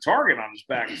also with a target on his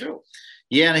back too.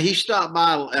 Yeah, and he stopped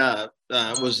by.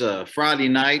 It was a Friday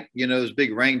night. It was a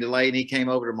big rain delay, and he came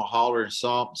over to Mahler and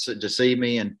saw to see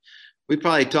me, and we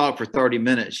probably talked for 30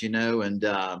 minutes.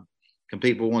 And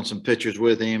people want some pictures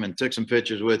with him and took some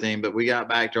pictures with him, but we got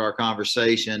back to our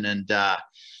conversation, and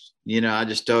I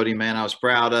just told him, man, I was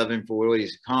proud of him for what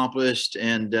he's accomplished,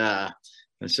 and I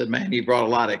said, man, he brought a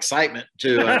lot of excitement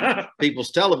to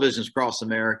people's televisions across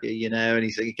America, and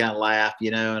he said, he kind of laughed,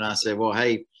 and I said, well,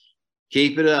 hey,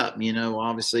 keep it up.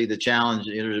 Obviously the challenge,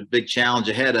 there's a big challenge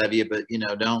ahead of you, but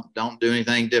don't do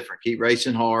anything different. Keep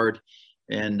racing hard.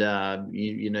 And,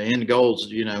 end goals,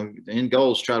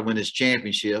 try to win his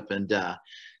championship. And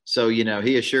so,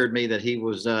 he assured me that he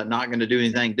was not going to do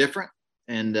anything different.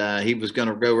 And he was going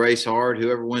to go race hard.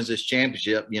 Whoever wins this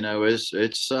championship,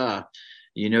 it's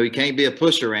you can't be a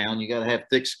push around. You got to have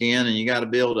thick skin, and you got to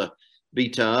be able to be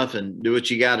tough and do what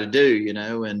you got to do, and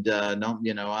I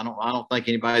don't think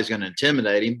anybody's going to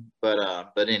intimidate him.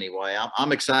 But anyway,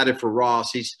 I'm excited for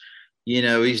Ross. He's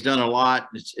done a lot.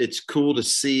 It's cool to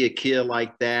see a kid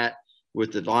like that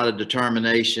with a lot of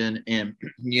determination and,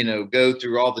 go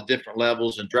through all the different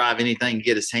levels and drive anything to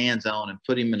get his hands on and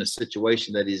put him in a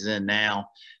situation that he's in now.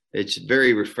 It's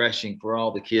very refreshing for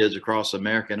all the kids across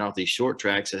America and off these short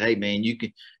tracks that, hey, man, you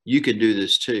can do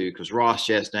this too, because Ross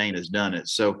Chastain has done it.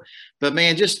 So, but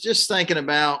man, just thinking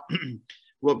about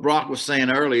what Brock was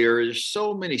saying earlier, there's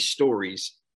so many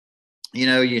stories, and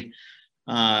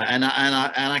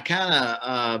I kind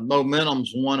of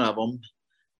momentum's one of them.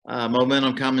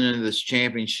 Momentum coming into this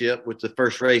championship with the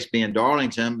first race being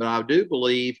Darlington, but I do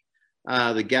believe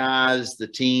the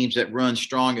teams that run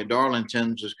strong at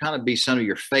Darlington just kind of be some of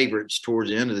your favorites towards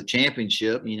the end of the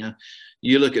championship.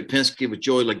 You look at Penske with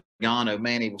Joey Logano,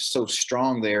 man, he was so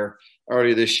strong there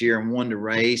earlier this year and won the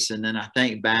race. And then I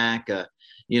think back,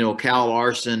 Kyle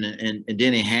Larson and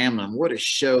Denny Hamlin, what a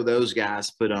show those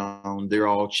guys put on. They're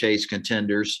all Chase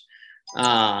contenders.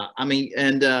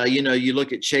 You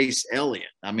look at Chase Elliott.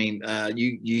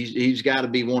 He's got to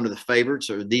be one of the favorites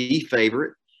or the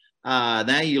favorite.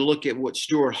 Now you look at what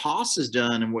Stuart Haas has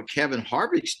done and what Kevin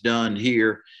Harvick's done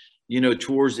here,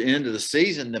 towards the end of the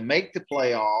season to make the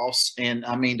playoffs. And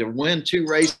to win 2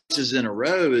 races in a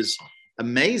row is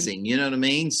amazing. You know what I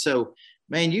mean? So,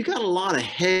 man, you got a lot of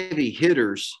heavy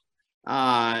hitters.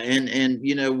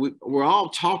 We're all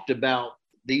talked about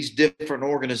these different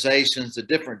organizations, the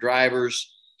different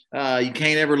drivers. You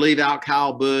can't ever leave out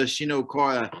Kyle Busch.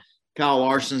 Kyle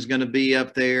Larson's going to be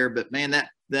up there. But, man,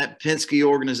 that Penske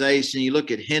organization, you look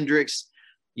at Hendricks,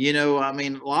 a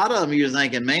lot of them you're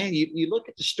thinking, man, you look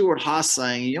at the Stuart Haas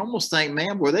thing, you almost think,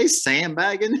 man, were they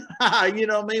sandbagging?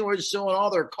 We're showing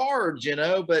all their cards,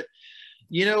 but,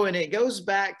 and it goes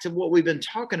back to what we've been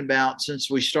talking about since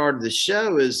we started the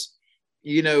show is,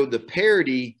 the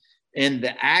parity and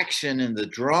the action and the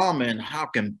drama and how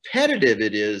competitive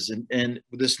it is and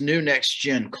this new next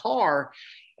gen car.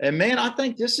 And man, I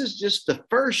think this is just the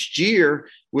first year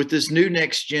with this new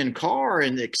next gen car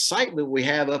and the excitement we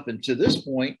have up until this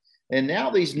point. And now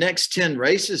these next 10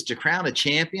 races to crown a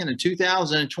champion in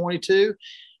 2022,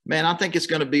 man, I think it's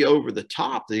going to be over the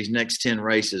top, these next 10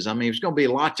 races. It's going to be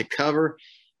a lot to cover,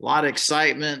 a lot of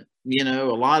excitement, a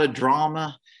lot of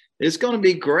drama. It's going to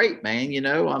be great, man.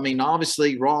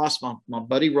 Obviously Ross, my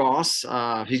buddy Ross,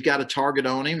 he's got a target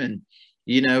on him and,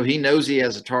 he knows he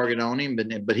has a target on him,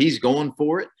 but he's going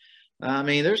for it.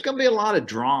 There's going to be a lot of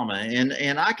drama and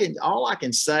all I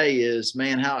can say is,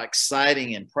 man, how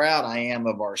exciting and proud I am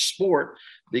of our sport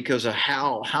because of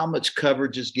how much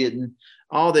coverage is getting,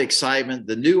 all the excitement,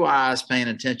 the new eyes paying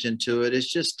attention to it.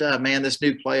 It's just, man, this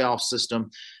new playoff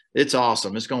system, it's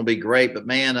awesome. It's going to be great, but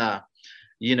man,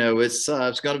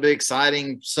 it's going to be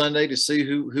exciting Sunday to see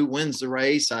who wins the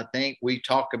race. I think we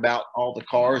talk about all the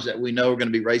cars that we know are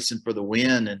going to be racing for the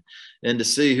win and to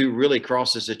see who really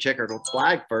crosses the checkered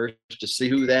flag first to see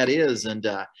who that is. And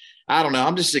I don't know.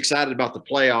 I'm just excited about the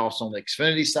playoffs on the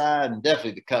Xfinity side and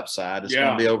definitely the Cup side. It's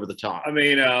going to be over the top.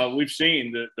 We've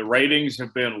seen the ratings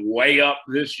have been way up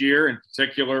this year, in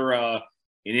particular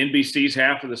in NBC's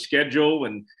half of the schedule.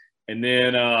 And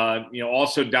then,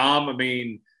 also Dom,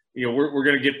 we're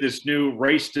going to get this new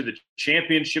race to the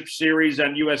championship series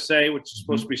on USA, which is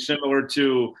supposed to be similar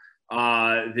to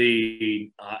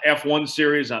the F1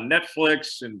 series on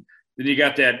Netflix. And then you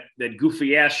got that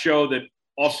goofy ass show that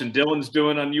Austin Dillon's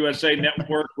doing on USA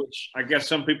Network, which I guess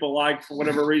some people like for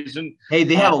whatever reason. Hey,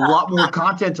 they have a lot more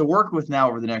content to work with now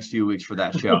over the next few weeks for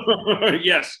that show.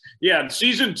 Yes. Yeah.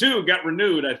 Season 2 got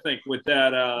renewed, I think, with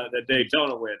that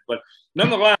Daytona win. But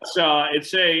nonetheless,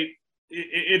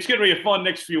 it's going to be a fun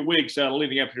next few weeks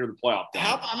leading up to the playoff.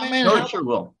 It sure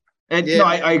will. And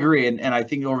I agree. And I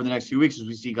think over the next few weeks, as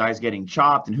we see guys getting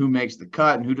chopped and who makes the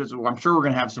cut and who doesn't, I'm sure we're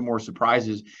going to have some more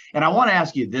surprises. And I want to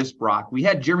ask you this, Brock. We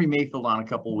had Jeremy Mayfield on a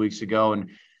couple of weeks ago, and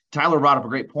Tyler brought up a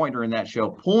great point during that show,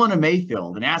 pulling a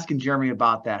Mayfield and asking Jeremy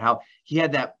about that, how he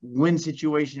had that win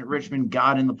situation at Richmond,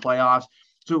 got in the playoffs.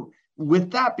 So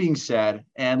with that being said,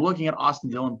 and looking at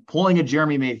Austin Dillon pulling a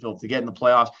Jeremy Mayfield to get in the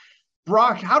playoffs,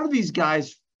 Brock, how do these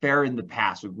guys fare in the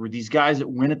past? Were these guys that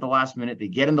win at the last minute, they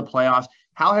get in the playoffs?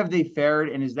 How have they fared?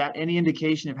 And is that any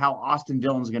indication of how Austin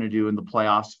Dillon's going to do in the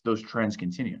playoffs if those trends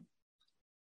continue?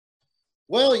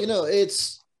 Well, I'm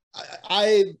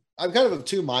kind of of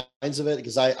two minds of it,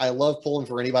 because I love pulling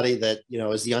for anybody that,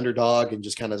 is the underdog and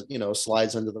just kind of,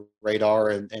 slides under the radar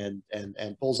and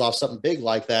pulls off something big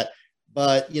like that.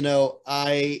 But,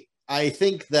 I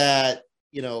think that,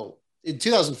 in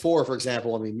 2004, for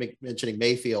example, mentioning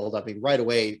Mayfield, right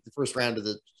away, the first round of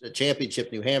the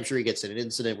championship, New Hampshire, he gets in an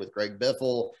incident with Greg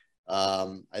Biffle.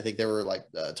 I think there were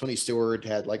Tony Stewart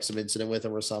had some incident with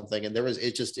him or something. And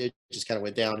it just kind of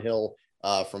went downhill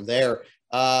from there.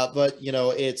 But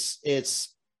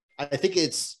I think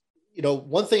it's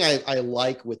one thing I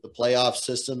like with the playoff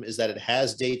system is that it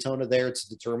has Daytona there to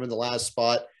determine the last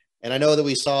spot. And I know that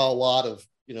we saw a lot of,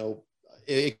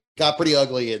 it got pretty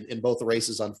ugly in both the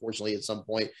races, unfortunately, at some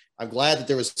point. I'm glad that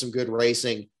there was some good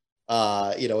racing,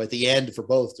 at the end for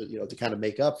both to kind of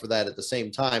make up for that at the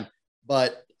same time.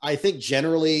 But I think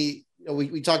generally,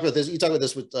 we talked about this. You talked about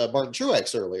this with Martin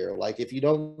Truex earlier. If you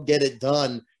don't get it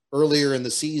done earlier in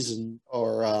the season,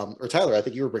 or Tyler, I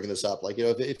think you were bringing this up.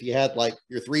 If you had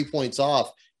your 3 points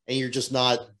off and you're just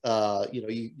not,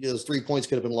 those 3 points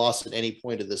could have been lost at any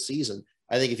point of the season.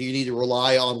 I think if you need to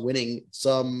rely on winning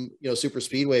some, super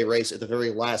speedway race at the very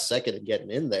last second and getting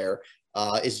in there,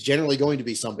 it's generally going to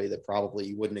be somebody that probably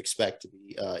you wouldn't expect to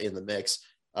be in the mix.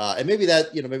 And maybe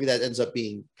that ends up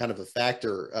being kind of a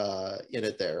factor in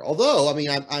it there. Although,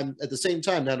 I'm at the same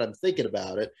time, now that I'm thinking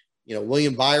about it,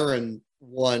 William Byron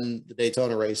won the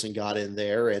Daytona race and got in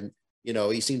there, and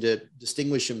he seemed to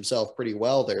distinguish himself pretty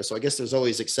well there. So I guess there's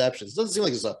always exceptions. It doesn't seem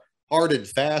like it's a hard and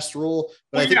fast rule,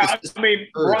 but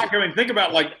Brock, think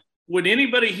about would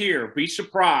anybody here be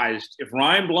surprised if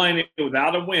Ryan Blaney,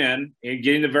 without a win and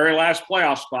getting the very last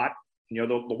playoff spot,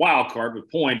 the wild card with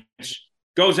points,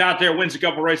 goes out there, wins a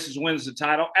couple races, wins the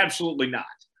title? Absolutely not.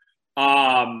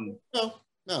 No.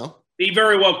 He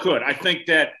very well could. I think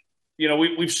that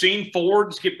we've seen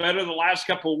Fords get better the last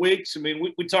couple of weeks.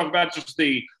 We talk about just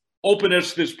the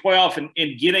openness of this playoff and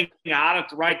getting out at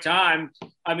the right time.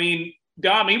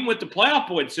 Dom, even with the playoff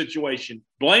point situation,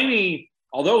 Blaney,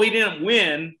 although he didn't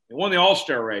win, he won the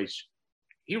All-Star race.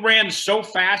 He ran so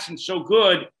fast and so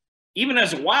good, even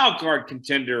as a wild card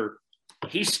contender,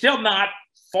 he's still not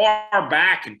far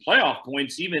back in playoff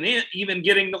points, even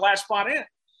getting the last spot in.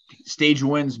 Stage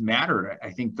wins mattered,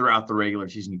 I think, throughout the regular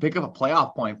season. You pick up a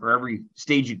playoff point for every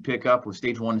stage you'd pick up with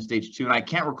stage 1 and stage 2. And I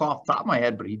can't recall off the top of my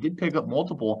head, but he did pick up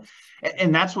multiple.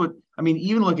 And that's what,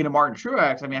 even looking at Martin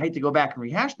Truex, I hate to go back and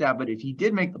rehash that, but if he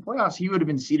did make the playoffs, he would have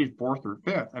been seeded 4th or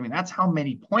 5th. That's how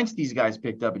many points these guys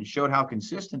picked up and showed how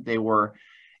consistent they were.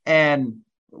 And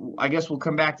I guess we'll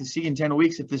come back to see in 10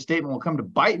 weeks if this statement will come to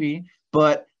bite me.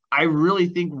 But I really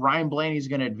think Ryan Blaney is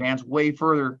going to advance way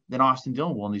further than Austin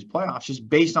Dillon will in these playoffs, just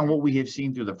based on what we have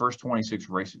seen through the first 26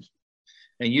 races.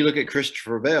 And you look at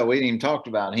Christopher Bell, we didn't even talk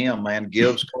about him, man.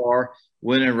 Gibbs car,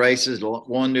 winning races,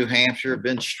 won New Hampshire,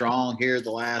 been strong here the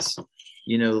last,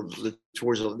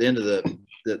 towards the end of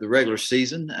the regular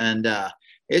season. And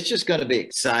it's just going to be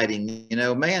exciting,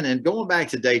 man. And going back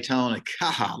to Daytona,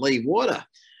 golly,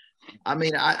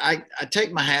 I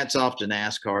take my hats off to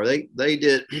NASCAR. They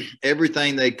did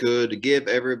everything they could to give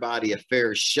everybody a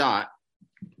fair shot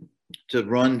to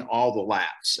run all the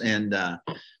laps. And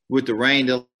with the rain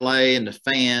delay and the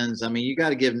fans, you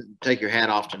got to take your hat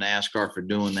off to NASCAR for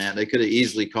doing that. They could have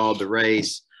easily called the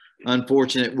race.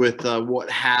 Unfortunate with what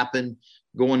happened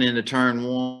going into turn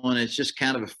 1. It's just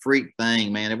kind of a freak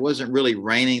thing, man. It wasn't really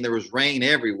raining. There was rain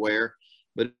everywhere,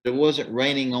 but it wasn't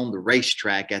raining on the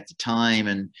racetrack at the time.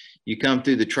 And you come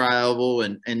through the tri-oval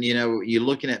and you're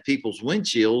looking at people's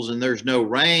windshields and there's no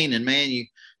rain. And man,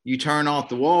 you turn off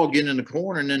the wall, get in the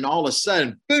corner, and then all of a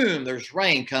sudden, boom, there's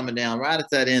rain coming down right at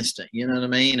that instant. You know what I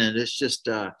mean? And it's just,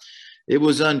 it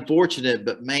was unfortunate,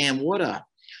 but man, what a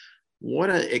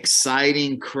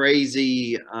exciting,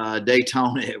 crazy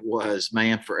Daytona it was,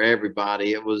 man, for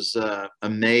everybody. It was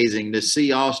amazing to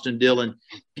see Austin Dillon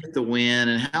get the win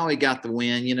and how he got the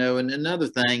win, And another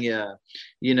thing,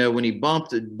 when he bump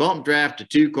draft a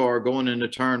 2-car going into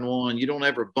turn 1, you don't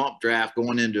ever bump draft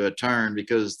going into a turn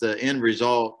because the end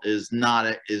result is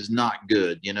not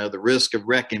good. The risk of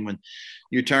wrecking when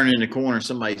you're turning in the corner,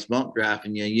 somebody's bump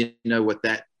drafting you, what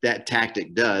that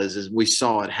tactic does is we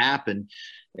saw it happen.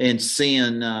 And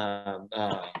seeing,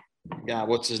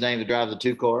 what's his name to drive the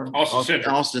 2-car? Austin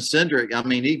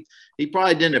Cindric. He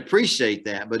probably didn't appreciate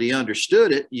that, but he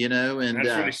understood it, And that's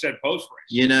what he said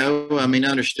post-race.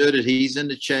 Understood it. He's in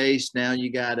the chase. Now you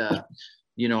got,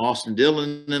 Austin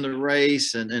Dillon in the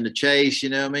race and the chase,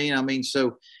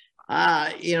 So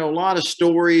you know, a lot of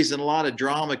stories and a lot of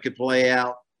drama could play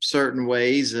out certain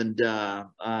ways. And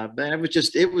but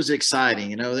it was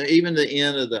exciting, you know, even the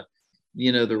end of the,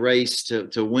 you know, the race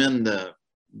to win the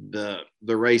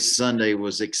race Sunday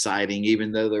was exciting,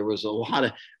 even though there was a lot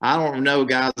of, I don't know,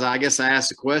 guys, I guess I asked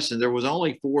the question, there was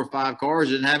only 4 or 5 cars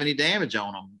that didn't have any damage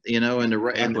on them, you know, and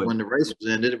when the race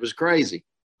was ended, it was crazy.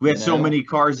 We had so many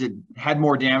cars that had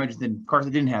more damage than cars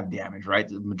that didn't have damage, right?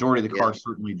 The majority of the cars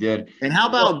certainly did. And how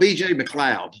about BJ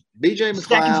McLeod? BJ McLeod,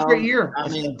 second straight year. I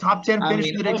mean, top 10 finish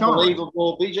in the Daytona.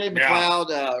 Unbelievable. BJ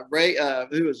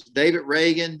McLeod, who was David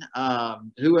Reagan?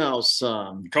 Who else?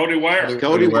 Cody Ware.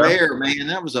 Cody Ware, man,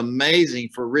 that was amazing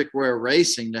for Rick Ware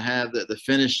Racing to have the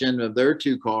finishing of their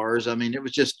 2 cars. I mean, it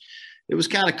was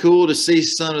kind of cool to see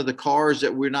some of the cars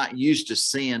that we're not used to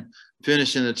seeing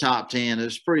finish in the top 10. It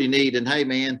was pretty neat. And hey,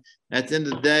 man, at the end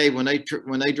of the day, when they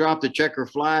drop the checker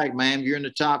flag, man, you're in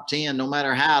the top 10. No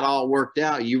matter how it all worked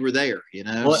out, you were there. You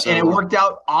know. Well, and it worked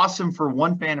out awesome for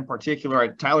one fan in particular.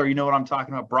 Tyler, you know what I'm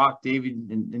talking about. Brock, David,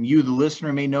 and you, the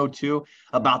listener, may know too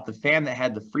about the fan that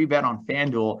had the free bet on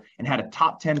FanDuel and had a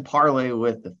top 10 parlay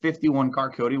with the 51 car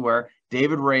Cody Ware,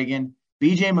 David Reagan,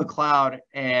 BJ McLeod,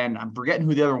 and I'm forgetting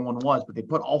who the other one was, but they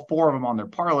put all 4 of them on their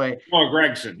parlay. Oh,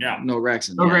 Gregson, yeah. No,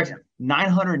 Gregson.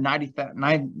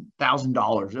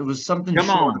 $990,000. It was something Come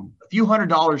short, on. a few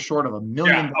 $100 short of $1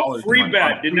 million. A free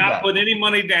bet. Did not put any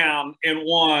money down and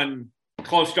won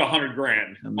close to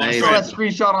 $100,000. I saw that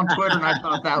screenshot on Twitter, and I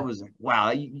thought that was like, wow.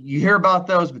 You hear about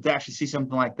those, but to actually see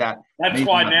something like that. That's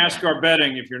why NASCAR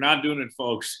betting, if you're not doing it,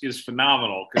 folks, is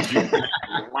phenomenal, because you can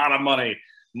make a lot of money.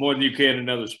 More than you can in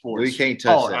other sports. We can't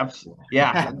touch that. Absolutely.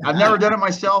 Yeah. I've never done it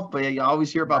myself, but you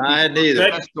always hear about I neither.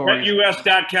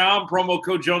 BetUS.com, promo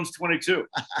code Jones22.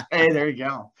 Hey, there you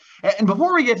go. And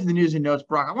before we get to the news and notes,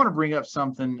 Brock, I want to bring up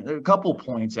a couple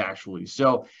points, actually.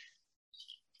 So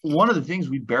one of the things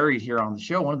we buried here on the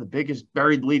show, one of the biggest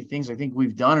buried lead things I think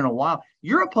we've done in a while,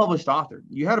 you're a published author.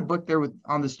 You had a book there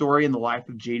on the story in the life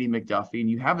of J.D. McDuffie, and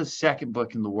you have a second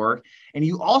book in the work. And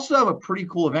you also have a pretty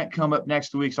cool event come up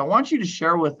next week. So I want you to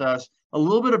share with us a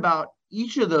little bit about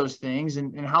each of those things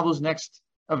and how those next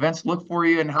events look for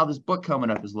you and how this book coming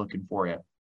up is looking for you.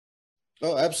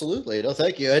 Oh, absolutely. No,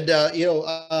 thank you. And,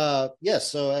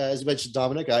 yes. So as you mentioned,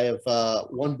 Dominic, I have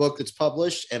one book that's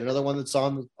published and another one that's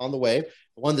on the way.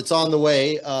 The one that's on the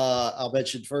way, I'll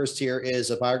mention first here,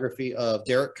 is a biography of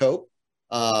Derek Cope.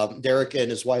 Derek and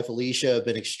his wife, Alicia, have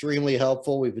been extremely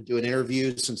helpful. We've been doing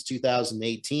interviews since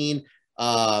 2018,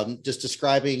 just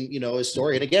describing, his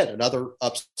story. And again, another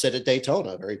upset at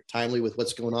Daytona, very timely with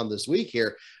what's going on this week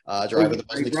here. Driving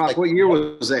Brock, what year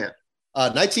was that?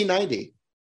 1990.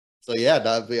 So yeah,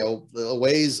 a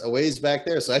ways back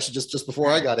there. So actually just before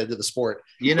I got into the sport.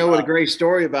 You know what a great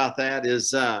story about that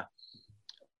is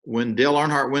when Dale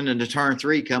Earnhardt went into turn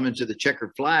 3 coming to the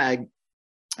checkered flag,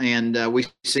 and we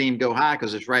see him go high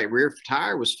because his right rear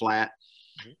tire was flat.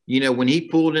 Mm-hmm. When he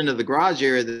pulled into the garage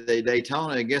area of the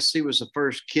Daytona, I guess he was the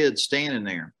first kid standing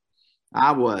there.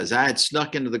 I had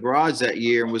snuck into the garage that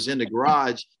year and was in the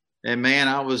garage, and man,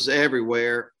 I was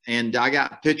everywhere. And I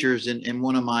got pictures in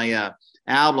one of my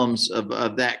albums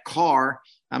of that car.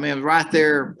 I mean, right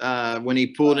there when he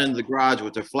pulled into the garage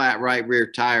with the flat right rear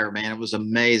tire, man, it was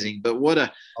amazing. But what a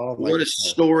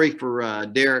story for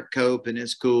Derek Cope, and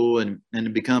it's cool. And to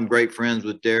become great friends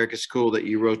with Derek, it's cool that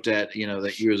you wrote that,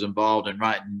 that you was involved in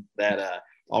writing that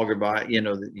Auger by,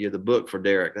 the book for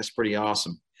Derek. That's pretty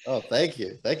awesome. Oh, thank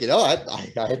you. Thank you. No, I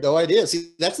had no idea.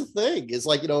 See, that's the thing. It's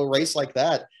like, a race like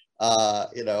that.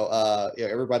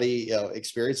 Everybody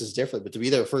experience is different, but to be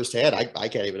there firsthand, I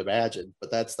can't even imagine.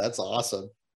 But that's awesome.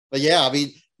 But yeah, I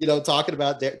mean, talking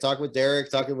with Derek,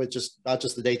 talking with not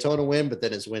just the Daytona win, but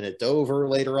then his win at Dover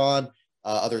later on,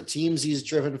 other teams he's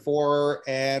driven for,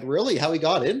 and really how he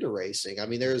got into racing. I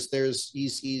mean, he's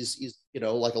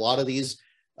like a lot of these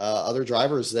other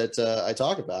drivers that I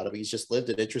talk about. I mean, he's just lived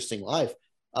an interesting life.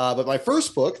 But my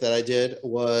first book that I did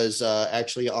was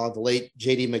actually on the late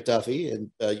J.D. McDuffie. And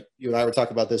you and I were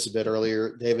talking about this a bit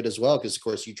earlier, David, as well, because, of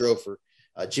course, you drove for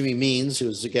Jimmy Means, who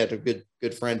was, again, a good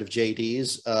friend of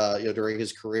J.D.'s, during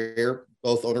his career.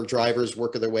 Both owner drivers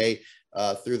working their way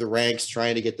through the ranks,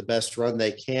 trying to get the best run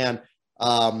they can.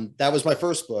 That was my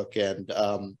first book. And,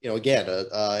 again,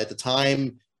 at the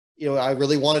time, I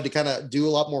really wanted to kind of do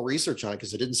a lot more research on it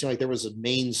because it didn't seem like there was a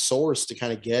main source to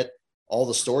kind of get all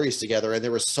the stories together. And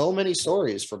there were so many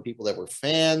stories from people that were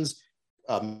fans,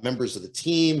 members of the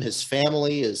team, his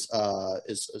family, his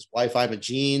wife,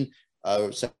 Imogene,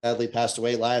 sadly passed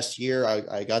away last year.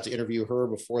 I got to interview her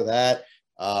before that.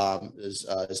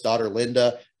 His daughter,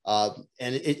 Linda. And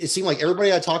it seemed like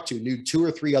everybody I talked to knew 2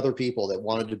 or 3 other people that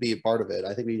wanted to be a part of it.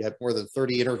 I think we had more than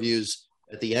 30 interviews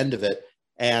at the end of it.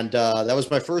 And that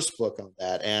was my first book on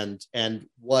that. And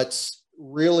what's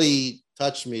really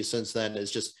touched me since then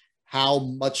is just how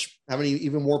many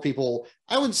even more people,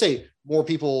 I wouldn't say more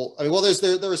people. I mean, well,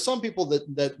 there are some people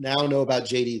that now know about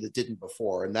JD that didn't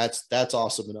before, and that's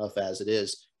awesome enough as it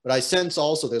is. But I sense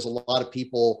also there's a lot of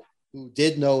people who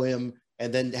did know him,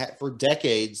 and then for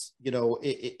decades,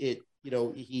 he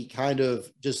kind of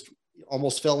just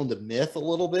almost fell into myth a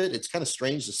little bit. It's kind of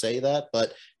strange to say that,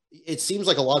 but it seems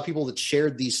like a lot of people that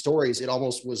shared these stories, it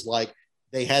almost was like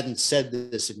they hadn't said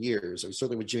this in years. Or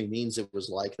certainly with Jimmy Means, it was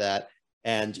like that.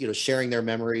 And, sharing their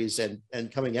memories and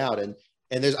coming out. And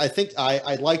there's, I think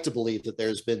I'd like to believe that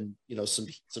there's been, some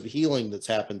healing that's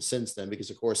happened since then, because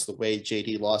of course, the way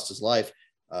JD lost his life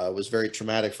was very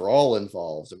traumatic for all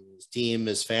involved. I mean, his team,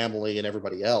 his family, and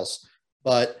everybody else.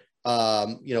 But,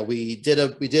 we did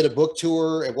a book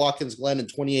tour at Watkins Glen in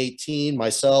 2018,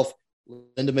 myself,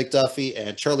 Linda McDuffie,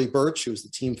 and Charlie Birch, who was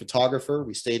the team photographer.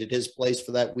 We stayed at his place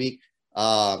for that week.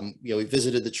 We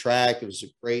visited the track. It was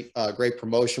a great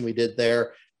promotion we did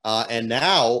there. And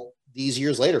now these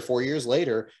years later, 4 years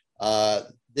later,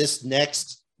 this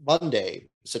next Monday,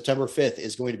 September 5th,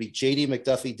 is going to be JD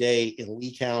McDuffie Day in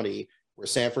Lee County, where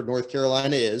Sanford, North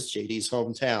Carolina is, JD's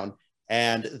hometown.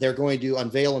 And they're going to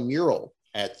unveil a mural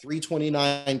at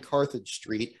 329 Carthage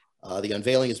Street. The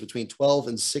unveiling is between 12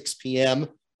 and 6 p.m.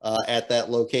 At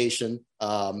that location.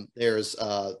 There's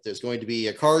going to be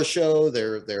a car show.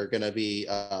 They're going to be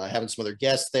having some other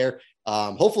guests there.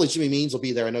 Hopefully Jimmy Means will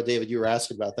be there. I know, David, you were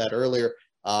asking about that earlier.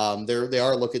 They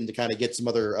are looking to kind of get some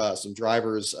other some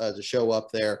drivers to show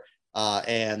up there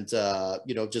and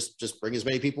just bring as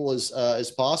many people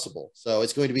as possible. So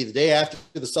it's going to be the day after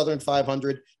the Southern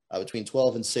 500 between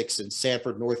 12 and 6 in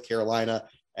Sanford, North Carolina.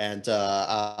 And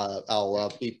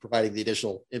I'll be providing the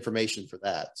additional information for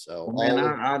that. So, man,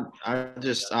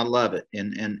 I love it,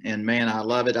 and man, I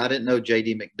love it. I didn't know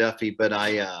JD McDuffie, but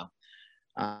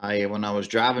I when I was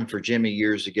driving for Jimmy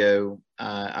years ago,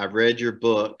 I read your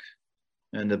book,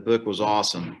 and the book was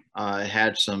awesome.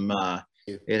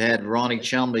 It had Ronnie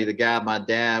Chumley, the guy my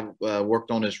dad worked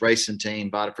on his racing team,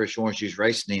 Body Fresh Orange Juice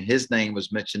racing team. His name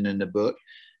was mentioned in the book,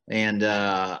 and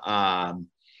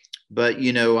but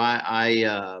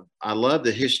I love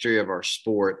the history of our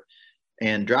sport,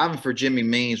 and driving for Jimmy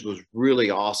Means was really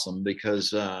awesome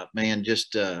because man,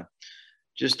 just a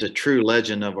true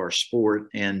legend of our sport,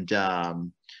 and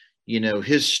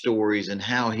his stories and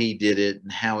how he did it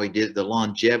and how he did the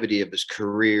longevity of his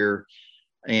career.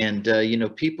 And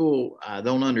people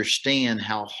don't understand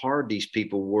how hard these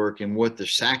people work and what the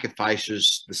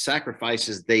sacrifices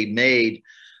they made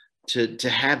to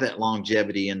have that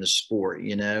longevity in the sport,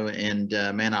 and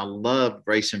man, I love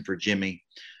racing for Jimmy,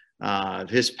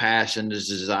 his passion, his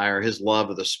desire, his love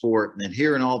of the sport, and then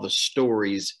hearing all the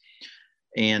stories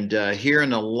and hearing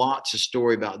lots of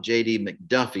story about JD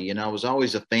McDuffie. I was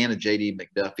always a fan of JD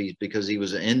McDuffie because he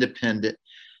was an independent,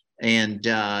 and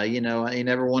he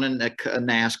never won a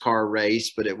NASCAR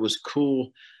race, but it was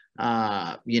cool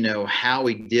how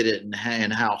he did it and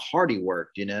how hard he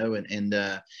worked,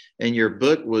 and your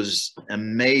book was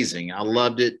amazing. I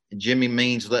loved it. Jimmy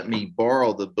Means let me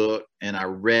borrow the book, and I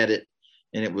read it,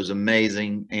 and it was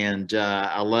amazing. And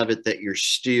I love it that you're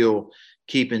still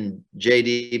keeping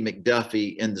JD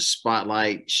McDuffie in the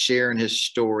spotlight, sharing his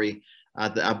story.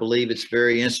 I believe it's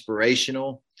very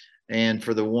inspirational. And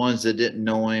for the ones that didn't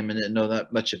know him and didn't know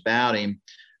that much about him,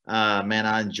 man,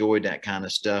 I enjoyed that kind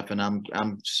of stuff, and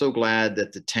I'm so glad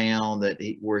that the town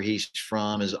where he's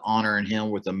from is honoring him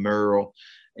with a mural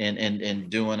and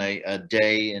doing a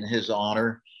day in his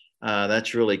honor.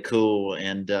 That's really cool,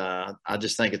 and I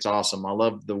just think it's awesome. I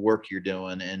love the work you're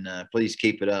doing, and please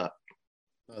keep it up.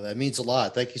 Oh, that means a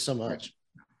lot. Thank you so much.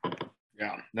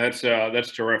 Yeah, that's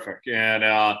terrific. And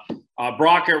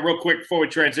Brock, real quick before we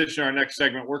transition to our next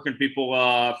segment, where can people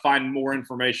find more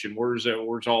information? Where's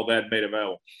all that made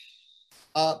available?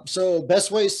 So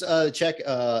best ways to check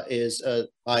is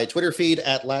my Twitter feed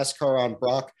at Last Car on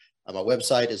Brock. My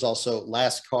website is also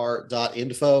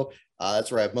lastcar.info.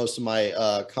 That's where I have most of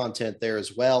my content there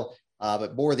as well.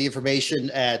 But more of the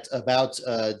information about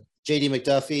JD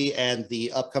McDuffie and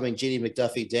the upcoming JD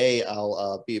McDuffie Day,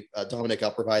 Dominic,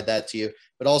 I'll provide that to you.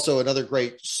 But also another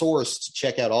great source to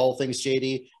check out all things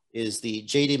JD is the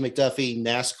JD McDuffie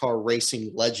NASCAR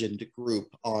Racing Legend group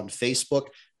on Facebook.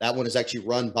 That one is actually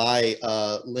run by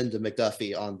Linda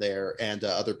McDuffie on there and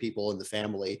other people in the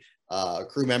family.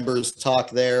 Crew members talk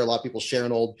there. A lot of people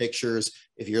sharing old pictures.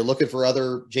 If you're looking for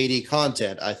other JD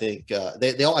content, I think I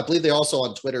believe they're also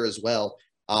on Twitter as well.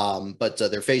 But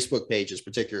their Facebook page is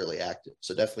particularly active.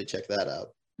 So definitely check that out.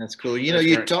 That's cool. You know,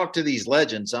 you talk to these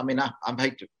legends. I mean, I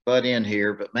hate to butt in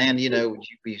here, but man, you know,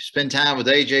 you spend time with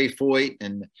AJ Foyt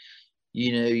and,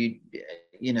 you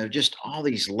know, just all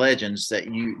these legends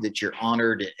that you're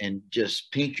honored and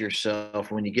just pinch yourself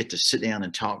when you get to sit down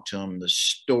and talk to them, the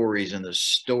stories,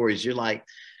 you're like,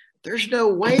 there's no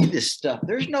way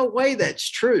there's no way that's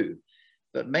true.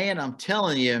 But man, I'm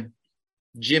telling you,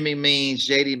 Jimmy Means,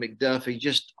 JD McDuffie,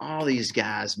 just all these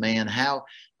guys, man, how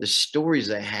the stories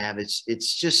they have, it's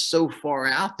just so far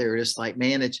out there. It's like,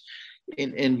 man, it's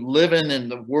in living in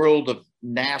the world of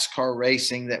NASCAR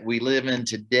racing that we live in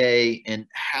today and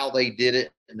how they did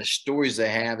it and the stories they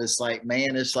have. It's like,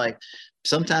 man, it's like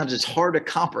sometimes it's hard to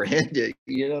comprehend it.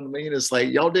 You know what I mean? It's like,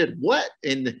 y'all did what?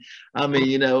 And I mean,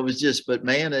 you know, it was just, but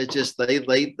man, it's just, they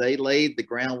laid the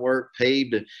groundwork,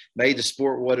 made the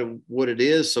sport what it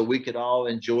is so we could all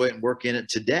enjoy it and work in it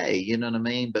today. You know what I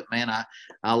mean? But man,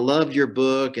 I loved your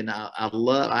book, and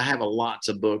I have lots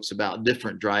of books about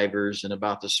different drivers and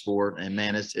about the sport. And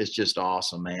man, it's just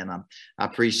awesome, man. I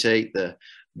appreciate the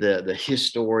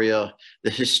history of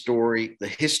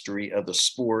the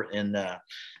sport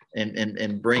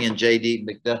and bringing JD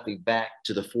McDuffie back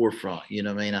to the forefront. You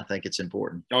know what I mean? I think it's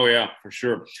important. Oh, yeah, for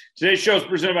sure. Today's show is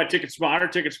presented by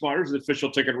TicketSmarter. TicketSmarter is the official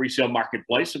ticket resale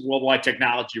marketplace of Worldwide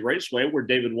Technology Raceway, where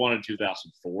David won in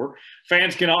 2004.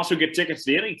 Fans can also get tickets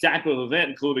to any type of event,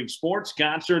 including sports,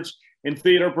 concerts, and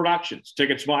theater productions.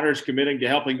 TicketSmarter is committing to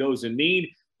helping those in need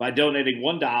by donating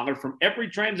 $1 from every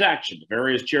transaction to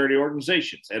various charity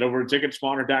organizations. Head over to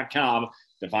TicketSmarter.com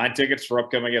to find tickets for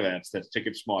upcoming events. That's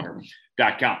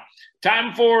TicketSmarter.com.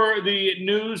 Time for the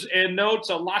news and notes.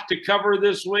 A lot to cover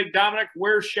this week. Dominic,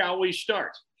 where shall we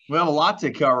start? We have a lot to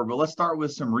cover, but let's start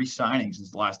with some re-signings. Since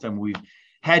the last time we've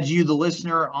had you, the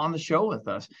listener, on the show with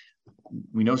us.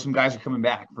 We know some guys are coming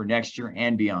back for next year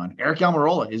and beyond. Aric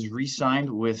Almirola is re-signed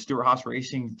with Stewart-Haas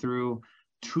Racing through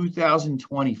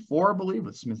 2024, I believe,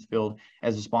 with Smithfield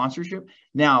as a sponsorship.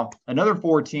 Now, another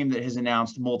Ford team that has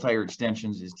announced multi-year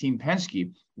extensions is Team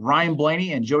Penske. Ryan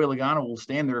Blaney and Joey Logano will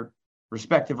stay in their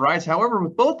respective rides. However,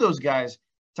 with both those guys,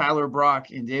 Tyler,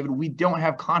 Brock, and David, we don't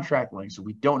have contract length, so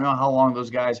we don't know how long those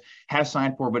guys have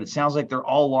signed for, but it sounds like they're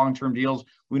all long-term deals.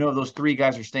 We know those three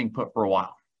guys are staying put for a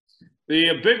while.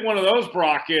 The big one of those,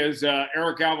 Brock, is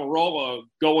Aric Almirola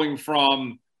going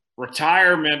from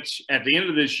retirement at the end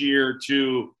of this year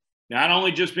to not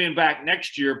only just being back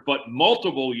next year, but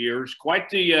multiple years. Quite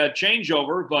the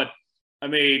changeover. But, I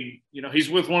mean, you know, he's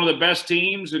with one of the best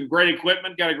teams and great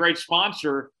equipment, got a great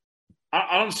sponsor.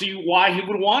 I don't see why he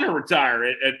would want to retire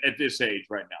at this age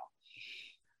right now.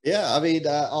 Yeah, I mean,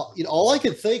 all I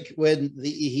could think when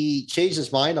he changed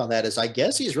his mind on that is I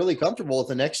guess he's really comfortable with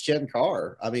the next-gen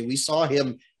car. I mean, we saw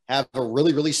him have a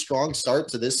really, really strong start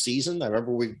to this season. I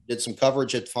remember we did some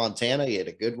coverage at Fontana. He had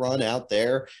a good run out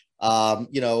there.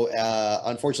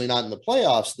 Unfortunately not in the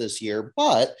playoffs this year,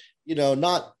 but, you know,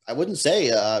 I wouldn't say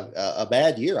a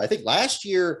bad year. I think last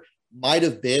year might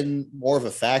have been more of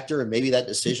a factor, and maybe that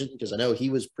decision, because I know he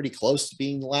was pretty close to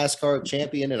being the NASCAR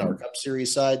champion in our Cup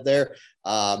Series side there.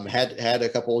 Had a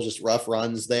couple of just rough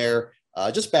runs there.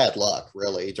 Just bad luck,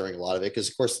 really, during a lot of it, because,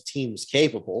 of course, the team's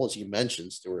capable, as you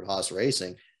mentioned, Stewart-Haas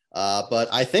Racing. But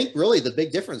I think really the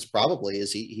big difference probably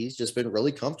is he's just been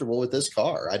really comfortable with this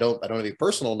car. I don't have any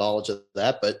personal knowledge of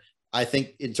that, but I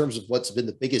think in terms of what's been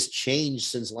the biggest change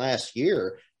since last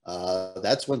year,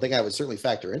 that's one thing I would certainly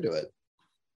factor into it.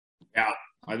 Yeah,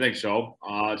 I think so.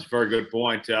 It's a very good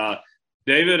point.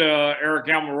 David, Aric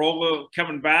Almirola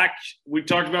coming back. We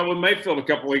talked about with Mayfield a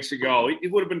couple weeks ago. He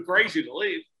would have been crazy to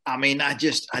leave. I mean, I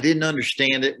didn't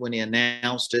understand it when he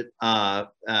announced it.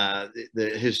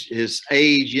 His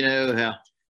age,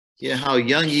 how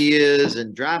young he is,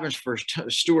 and driving for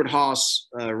Stewart-Haas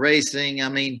Racing. I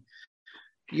mean,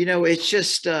 it's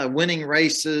just winning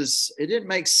races. It didn't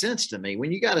make sense to me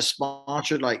when you got a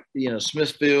sponsor like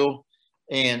Smithfield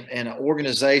and an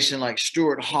organization like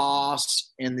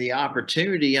Stewart-Haas and the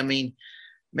opportunity. I mean,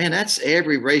 man, that's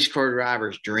every race car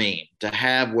driver's dream to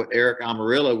have what Aric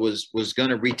Almirola was going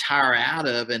to retire out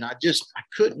of. And I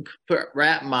couldn't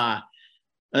wrap my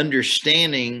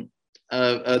understanding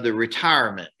of the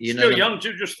retirement. Still young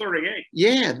too, just 38.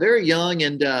 Yeah, very young.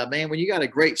 And man, when you got a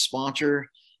great sponsor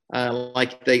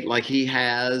like he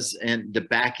has, and to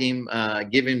back him,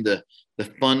 give him the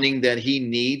funding that he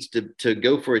needs to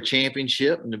go for a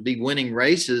championship and to be winning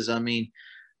races. I mean,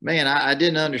 man, I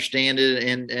didn't understand it.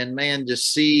 And man,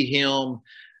 just see him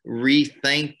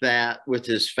rethink that with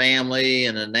his family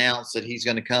and announce that he's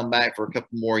going to come back for a couple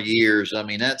more years. I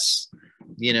mean, that's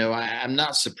I'm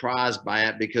not surprised by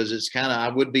it, because it's kind of, I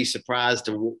would be surprised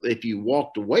if you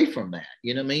walked away from that.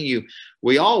 You know what I mean?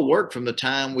 We all work from the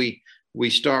time we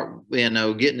start,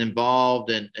 getting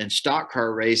involved in stock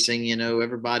car racing.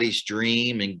 Everybody's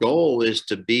dream and goal is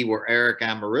to be where Eric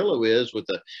Amarillo is, with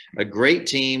a great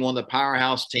team, one of the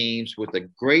powerhouse teams, with a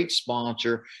great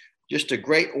sponsor, just a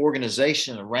great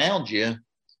organization around you,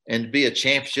 and be a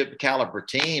championship caliber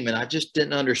team. And I just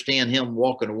didn't understand him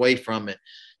walking away from it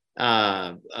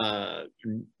now,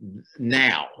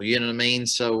 you know what I mean?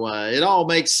 So it all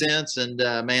makes sense. And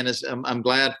man, I'm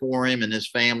glad for him and his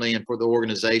family, and for the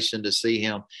organization, to see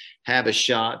him have a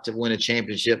shot to win a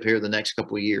championship here the next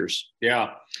couple of years.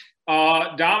 Yeah.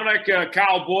 Dominic,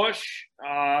 Kyle Busch,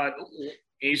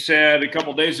 he said a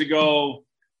couple days ago,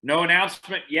 no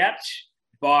announcement yet,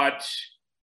 but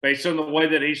based on the way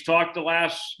that he's talked the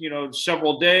last,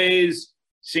 several days,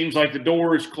 seems like the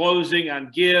door is closing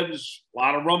on Gibbs. A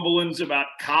lot of rumblings about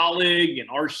Colleague and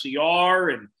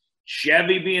RCR and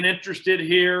Chevy being interested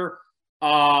here.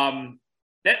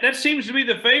 That seems to be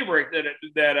the favorite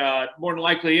that more than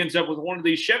likely ends up with one of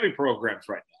these Chevy programs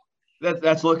right now.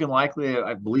 That's looking likely.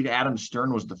 I believe Adam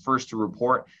Stern was the first to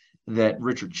report that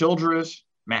Richard Childress,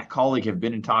 Matt Colleague have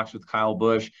been in talks with Kyle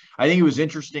Busch. I think it was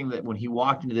interesting that when he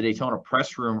walked into the Daytona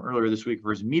press room earlier this week for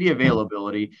his media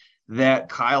availability, that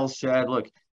Kyle said, look,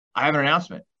 I have an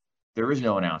announcement. There is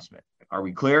no announcement. Are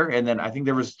we clear? And then I think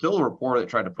there was still a reporter that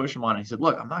tried to push him on. And he said,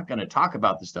 look, I'm not going to talk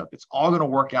about this stuff. It's all going to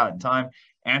work out in time.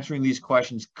 Answering these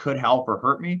questions could help or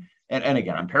hurt me. And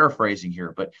again, I'm paraphrasing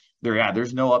here, but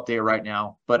there's no update right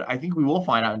now. But I think we will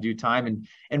find out in due time.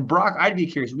 And Brock, I'd be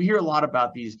curious. We hear a lot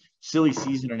about these silly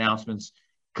season announcements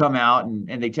come out,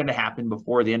 and they tend to happen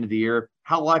before the end of the year.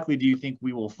 How likely do you think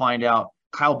we will find out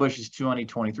Kyle Busch's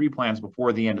 2023 plans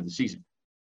before the end of the season?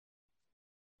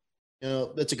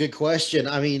 That's a good question.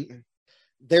 I mean,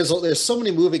 there's so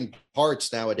many moving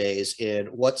parts nowadays in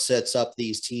what sets up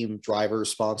these team driver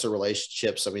sponsor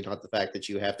relationships. I mean, not the fact that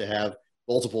you have to have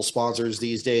multiple sponsors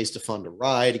these days to fund a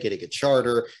ride, getting a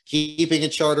charter, keeping a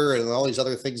charter, and all these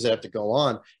other things that have to go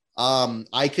on.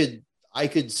 I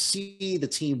could see the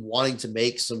team wanting to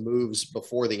make some moves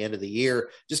before the end of the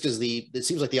year, just because it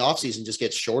seems like the offseason just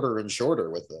gets shorter and shorter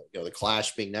with the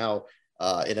Clash being now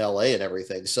in LA and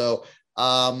everything. So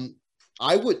I'd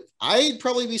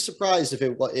probably be surprised if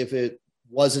it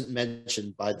wasn't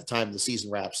mentioned by the time the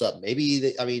season wraps up.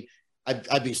 Maybe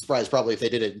I'd be surprised probably if they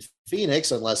did it in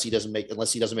Phoenix, unless he doesn't make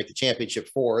the championship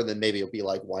 4, then maybe it'll be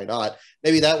like, why not?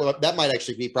 Maybe that might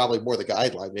actually be probably more the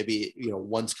guideline. Maybe,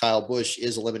 once Kyle Busch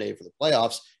is eliminated for the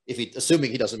playoffs,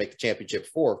 assuming he doesn't make the championship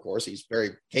 4, of course, he's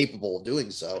very capable of doing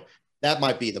so. That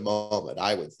might be the moment,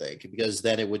 I would think, because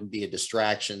then it wouldn't be a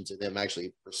distraction to them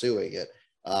actually pursuing it.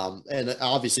 And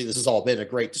obviously this has all been a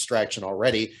great distraction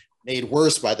already, made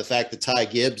worse by the fact that Ty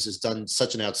Gibbs has done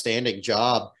such an outstanding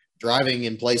job driving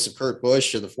in place of Kurt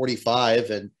Busch in the 45.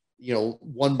 And,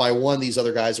 one by one, these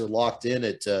other guys are locked in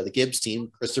at the Gibbs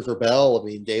team. Christopher Bell, I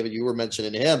mean, David, you were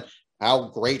mentioning him, how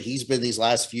great he's been these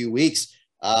last few weeks.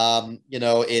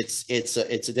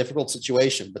 It's a difficult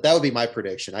situation, but that would be my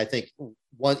prediction. I think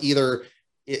either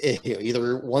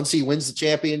once he wins the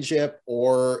championship,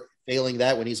 or failing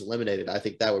that, when he's eliminated, I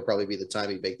think that would probably be the time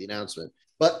he'd make the announcement,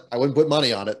 but I wouldn't put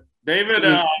money on it. David,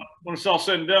 when it's all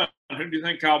said and done, who do you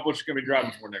think Kyle Busch is going to be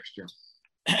driving for next year?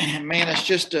 Man,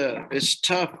 it's a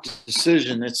tough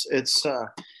decision. It's I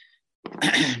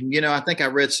think I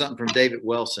read something from David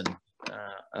Wilson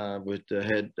with the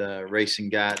head racing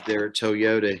guy there at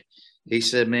Toyota. He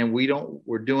said, man,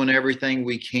 we're doing everything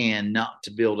we can not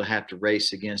to be able to have to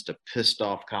race against a pissed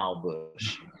off Kyle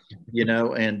Busch,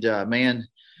 and man,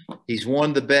 he's one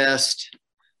of the best.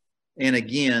 And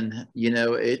again,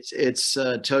 it's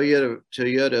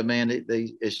Toyota, man.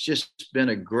 It's just been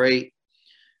a great,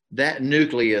 that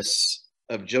nucleus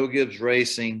of Joe Gibbs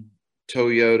Racing,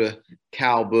 Toyota,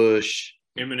 Kyle Busch,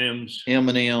 M&M's.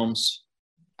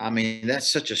 I mean,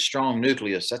 that's such a strong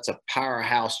nucleus. That's a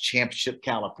powerhouse championship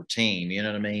caliber team. You know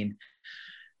what I mean?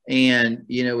 And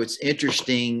it's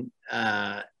interesting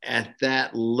at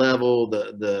that level,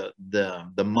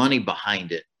 the money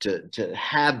behind it to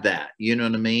have that. You know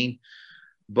what I mean?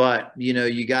 But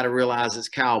you got to realize it's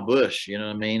Kyle Busch. You know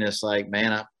what I mean? It's like,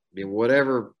 man,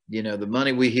 whatever the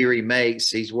money we hear he makes,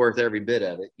 he's worth every bit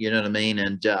of it. You know what I mean?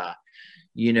 And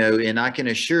and I can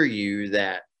assure you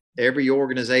that every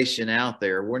organization out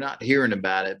there, we're not hearing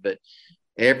about it, but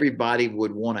everybody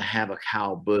would want to have a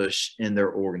Kyle Busch in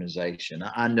their organization.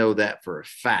 I know that for a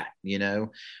fact.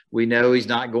 We know he's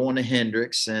not going to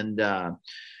Hendricks, and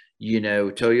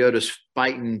Toyota's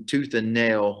fighting tooth and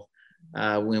nail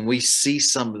when we see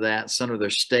some of their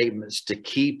statements to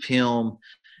keep him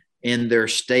in their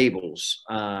stables.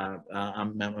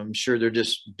 I'm sure they're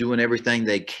just doing everything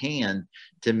they can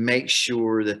to make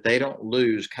sure that they don't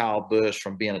lose Kyle Busch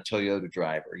from being a Toyota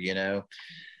driver.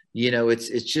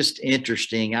 It's just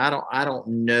interesting. I don't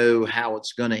know how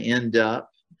it's going to end up.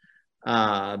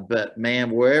 But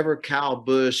man, wherever Kyle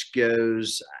Busch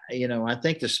goes, I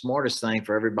think the smartest thing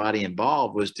for everybody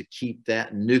involved was to keep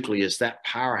that nucleus, that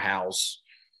powerhouse,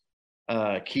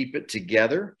 keep it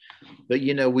together. But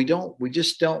we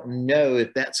just don't know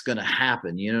if that's going to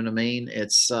happen. You know what I mean?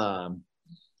 It's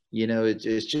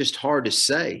it's just hard to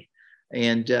say.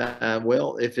 And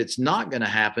well, if it's not going to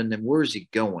happen, then where's he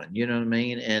going? You know what I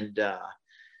mean? And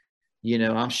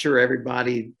I'm sure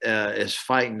everybody is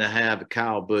fighting to have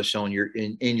Kyle Busch on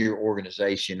in your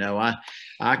organization.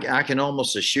 I can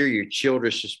almost assure you,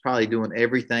 Childress is probably doing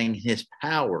everything in his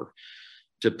power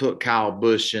to put Kyle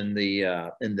Busch in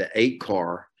the 8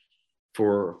 car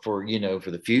for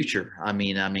the future. I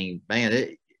mean,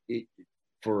 man,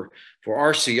 for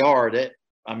RCR, that,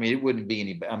 it wouldn't be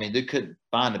any. They couldn't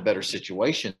find a better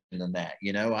situation than that.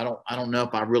 I don't know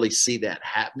if I really see that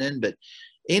happening, but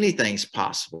anything's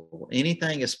possible.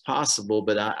 Anything is possible.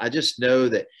 But I just know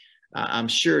that I'm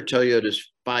sure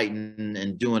Toyota's fighting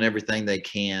and doing everything they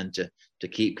can to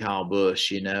keep Kyle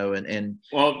Busch, and to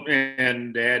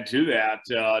add to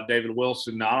that, David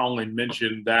Wilson not only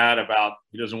mentioned that about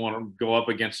he doesn't want to go up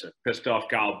against a pissed off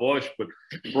Kyle Busch, but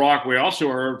Brock, we also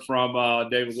heard from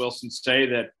David Wilson say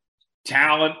that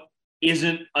talent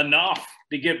isn't enough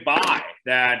to get by.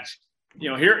 That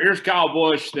here's Kyle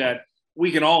Busch that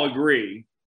we can all agree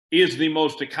is the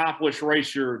most accomplished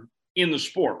racer in the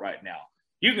sport right now.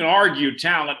 You can argue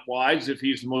talent-wise if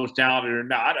he's the most talented or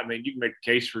not. You can make a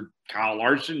case for Kyle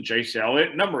Larson, Chase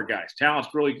Elliott, a number of guys. Talent's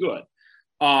really good.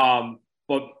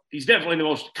 But he's definitely the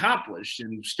most accomplished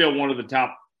and still one of the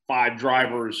top 5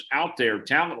 drivers out there,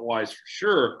 talent-wise for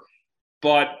sure.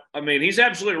 But, he's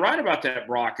absolutely right about that,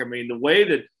 Brock. The way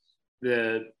that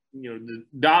the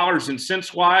dollars and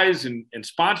cents-wise and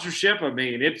sponsorship,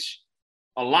 it's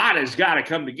a lot has got to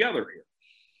come together here.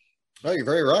 Oh, you're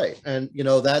very right. And,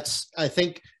 I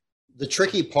think the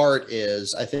tricky part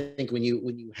is, I think when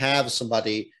you have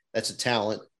somebody that's a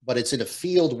talent, but it's in a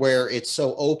field where it's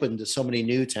so open to so many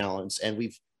new talents. And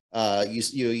we've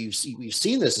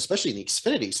seen this, especially in the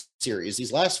Xfinity series,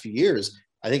 these last few years.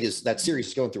 I think that series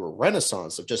is going through a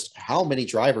renaissance of just how many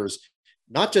drivers,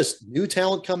 not just new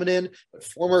talent coming in, but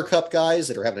former Cup guys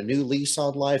that are having a new lease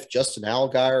on life. Justin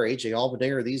Allgaier, AJ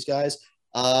Allmendinger, these guys.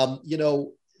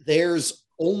 There's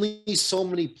only so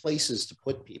many places to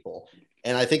put people.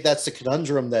 And I think that's the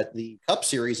conundrum that the Cup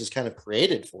Series has kind of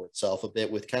created for itself a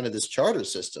bit with kind of this charter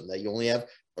system that you only have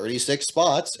 36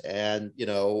 spots and,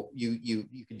 you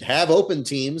can have open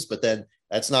teams, but then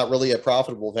that's not really a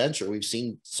profitable venture. We've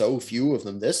seen so few of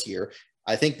them this year.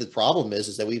 I think the problem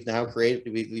is that we've now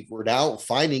we're now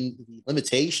finding the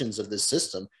limitations of this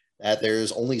system, that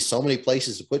there's only so many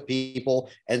places to put people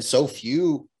and so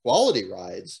few quality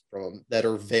rides that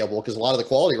are available, because a lot of the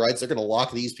quality rides, they're going to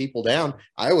lock these people down.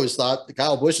 I always thought that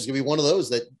Kyle Busch is going to be one of those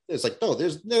that it's like, no,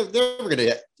 they're never going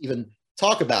to even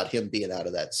talk about him being out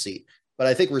of that seat. But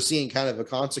I think we're seeing kind of a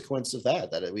consequence of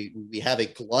that we have a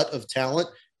glut of talent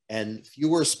and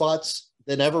fewer spots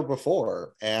than ever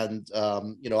before. And,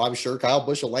 I'm sure Kyle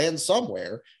Busch will land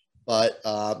somewhere, but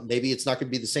maybe it's not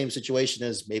going to be the same situation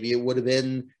as maybe it would have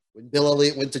been when Bill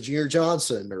Elliott went to Junior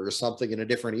Johnson or something in a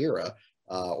different era,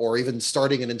 or even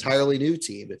starting an entirely new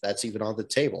team, if that's even on the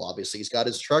table. Obviously, he's got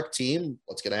his truck team.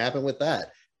 What's going to happen with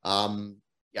that?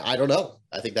 I don't know.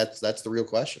 I think that's the real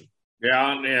question.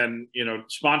 Yeah, and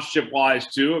sponsorship wise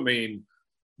too.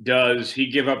 Does he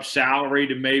give up salary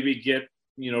to maybe get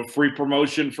free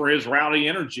promotion for his Rowdy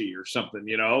Energy or something?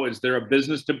 Is there a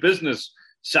business to business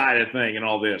side of thing and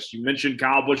all this? You mentioned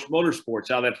Kyle Busch Motorsports,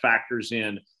 how that factors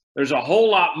in. There's a whole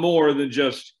lot more than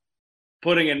just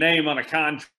putting a name on a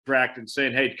contract and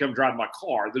saying, hey, come drive my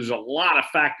car. There's a lot of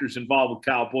factors involved with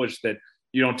Kyle Busch that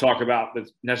you don't talk about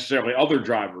with necessarily other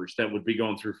drivers that would be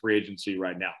going through free agency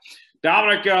right now.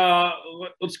 Dominic,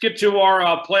 let's get to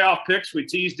our playoff picks. We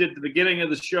teased it at the beginning of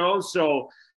the show, so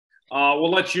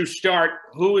we'll let you start.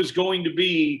 Who is going to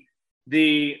be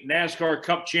the NASCAR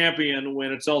Cup champion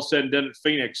when it's all said and done at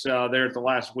Phoenix there at the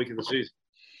last week of the season?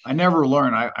 I never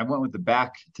learn. I went with the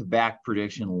back-to-back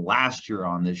prediction last year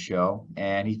on this show,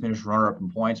 and he finished runner-up in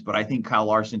points. But I think Kyle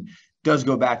Larson does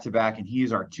go back-to-back, and he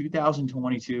is our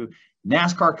 2022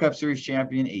 NASCAR Cup Series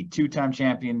champion, a 2-time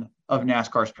champion of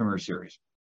NASCAR's Premier Series.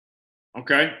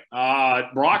 Okay.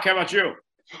 Brock, how about you?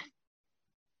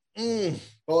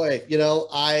 Boy,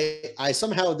 I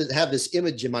somehow have this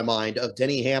image in my mind of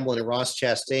Denny Hamlin and Ross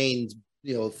Chastain's,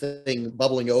 thing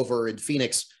bubbling over in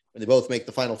Phoenix when they both make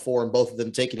the Final Four and both of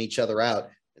them taking each other out,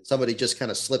 and somebody just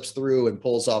kind of slips through and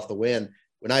pulls off the win.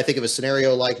 When I think of a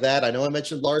scenario like that, I know I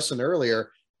mentioned Larson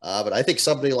earlier, but I think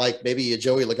somebody like maybe a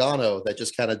Joey Logano that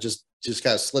just kind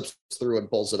of slips through and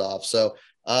pulls it off. So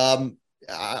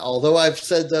although I've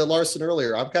said Larson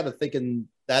earlier, I'm kind of thinking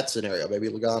that scenario, maybe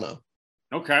Logano.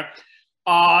 Okay.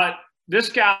 This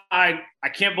guy, I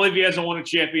can't believe he hasn't won a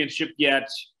championship yet.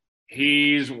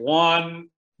 He's won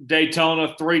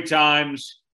Daytona 3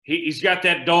 times. He's got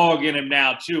that dog in him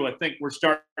now, too. I think we're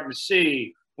starting to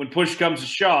see when push comes to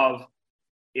shove,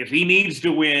 if he needs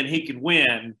to win, he can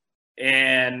win.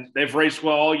 And they've raced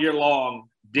well all year long.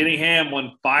 Denny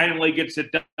Hamlin finally gets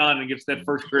it done and gets that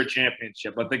first career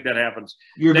championship. I think that happens.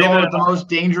 You're going with the most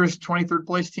dangerous 23rd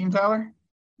place team, Tyler?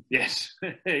 Yes.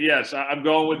 Yes, I'm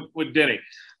going with Denny.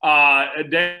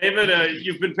 David,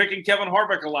 you've been picking Kevin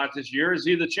Harvick a lot this year. Is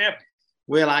he the champion?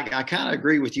 Well, I kind of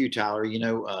agree with you, Tyler.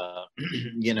 I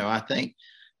think,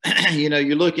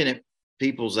 you're looking at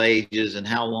people's ages and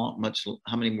how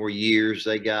many more years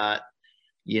they got,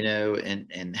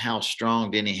 and how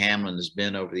strong Denny Hamlin has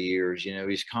been over the years.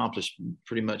 He's accomplished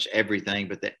pretty much everything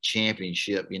but that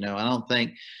championship.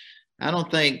 I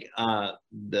don't think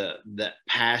that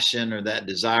passion or that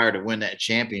desire to win that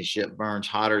championship burns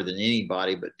hotter than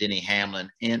anybody but Denny Hamlin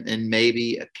and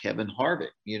maybe a Kevin Harvick.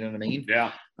 You know what I mean?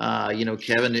 Yeah.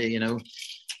 Kevin,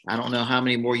 I don't know how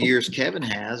many more years Kevin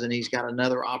has, and he's got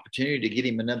another opportunity to get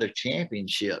him another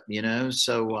championship,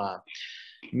 So, I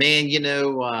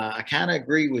kind of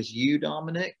agree with you,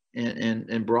 Dominic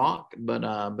and Brock, but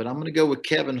I'm going to go with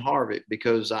Kevin Harvick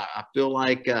because I feel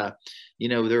like,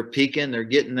 they're peaking, they're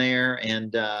getting there,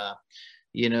 and,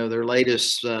 their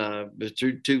latest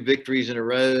 2 victories in a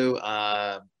row.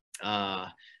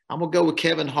 I'm going to go with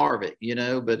Kevin Harvick,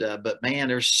 but man,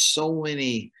 there's so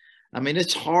many. I mean,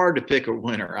 it's hard to pick a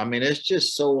winner. I mean, it's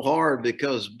just so hard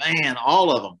because, man,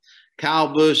 all of them. Kyle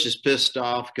Busch is pissed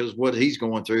off because what he's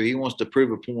going through. He wants to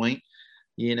prove a point.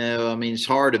 It's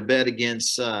hard to bet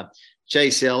against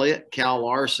Chase Elliott, Kyle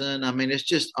Larson. I mean, it's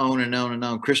just on and on and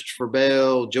on. Christopher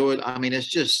Bell, Joey. I mean,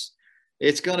 it's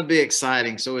going to be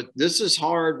exciting. So this is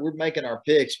hard. We're making our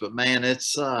picks, but man,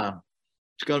 it's going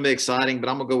to be exciting. But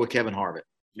I'm going to go with Kevin Harvick.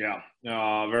 Yeah,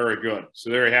 very good. So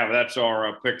there you have it. That's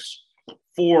our picks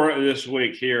for this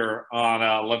week here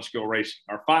on Let's Go Racing.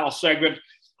 Our final segment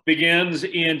begins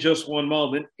in just one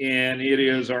moment, and it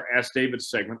is our Ask David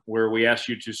segment where we ask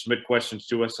you to submit questions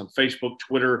to us on Facebook,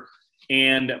 Twitter,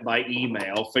 and by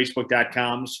email.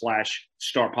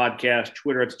 Facebook.com/Star Podcast,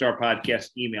 Twitter @Star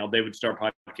Podcast, email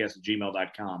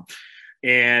davidstarpodcast@gmail.com.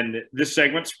 And this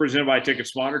segment's presented by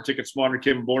TicketSmarter. TicketSmarter,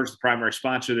 Kevin Board is the primary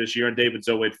sponsor this year, and David's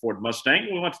 08 Ford Mustang.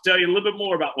 We want to tell you a little bit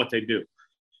more about what they do.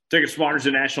 TicketSmarter is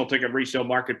a national ticket resale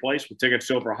marketplace with tickets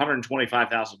to over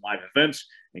 125,000 live events,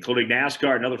 including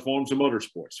NASCAR and other forms of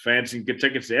motorsports. Fans can get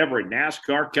tickets to every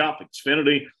NASCAR Cup,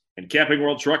 Xfinity, and Camping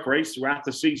World Truck Race throughout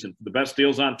the season. For the best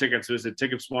deals on tickets, visit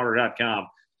TicketSmarter.com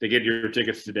to get your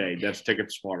tickets today. That's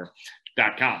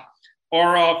TicketSmarter.com.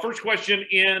 Our first question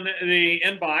in the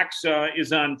inbox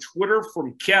is on Twitter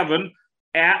from Kevin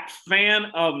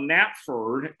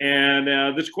 @FanOfNapford.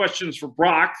 And this question is for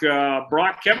Brock.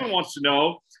 Brock, Kevin wants to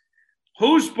know,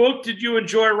 whose book did you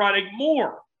enjoy writing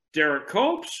more, Derek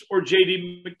Cope's or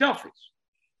J.D. McDuffie's?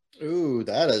 Ooh,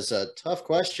 that is a tough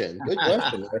question. Good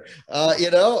question.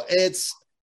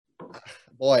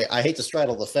 Boy, I hate to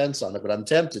straddle the fence on it, but I'm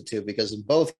tempted to, because in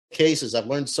both cases, I've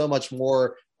learned so much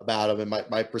more about them, and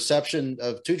my perception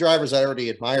of 2 drivers I already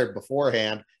admired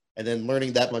beforehand, and then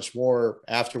learning that much more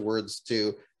afterwards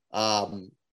to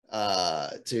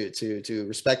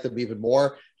respect them even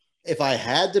more. If I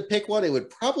had to pick one, it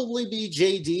would probably be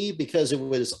JD, because it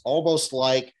was almost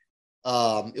like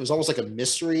a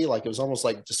mystery. Like it was almost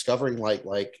like discovering like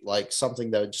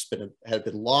something that had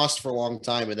been lost for a long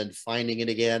time, and then finding it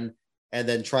again, and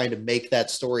then trying to make that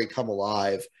story come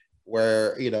alive.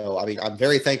 Where, I'm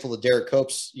very thankful that Derek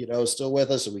Cope's, still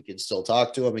with us, and we can still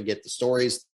talk to him and get the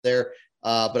stories there.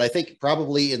 But I think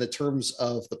probably in the terms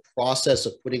of the process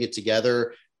of putting it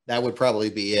together, that would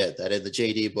probably be it. That in the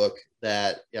JD book,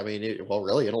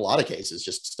 really in a lot of cases,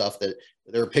 just stuff that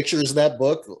there are pictures in that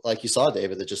book, like you saw,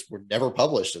 David, that just were never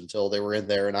published until they were in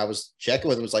there. And I was checking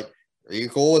with him, was like, are you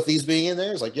cool with these being in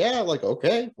there? It's like, yeah, like,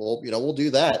 okay, well, we'll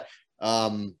do that.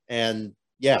 And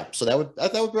yeah, so that would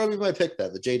probably be my pick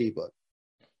then, the JD book.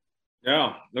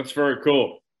 Yeah, that's very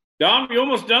cool. Dom, you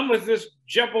almost done with this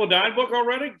Jeff Bodine book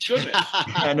already? Goodness.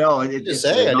 I know. I need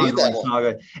that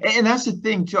one. And that's the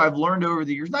thing, too. I've learned over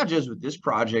the years, not just with this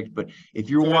project, but if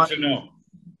you're wanting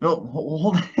 – no,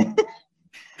 hold on.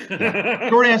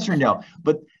 Short answer, no.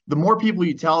 But the more people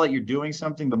you tell that you're doing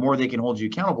something, the more they can hold you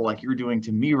accountable, like you're doing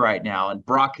to me right now. And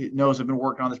Brock knows I've been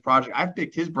working on this project. I've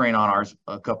picked his brain on ours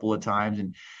a couple of times.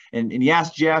 And he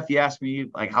asked Jeff, he asked me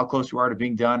like how close you are to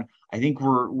being done. I think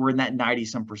we're in that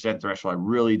 90-some% threshold. I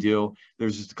really do.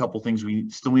 There's just a couple things we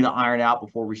still need to iron out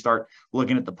before we start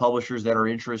looking at the publishers that are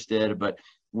interested, but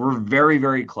we're very,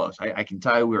 very close. I can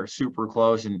tell you we are super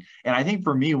close. And I think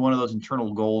for me, one of those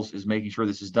internal goals is making sure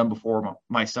this is done before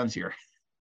my son's here.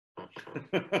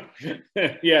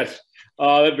 Yes,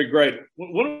 that'd be great.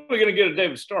 When are we going to get a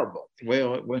David Starr book?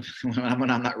 Well, when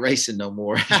I'm not racing no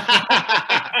more,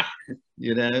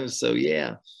 So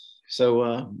yeah,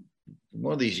 so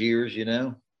one of these years,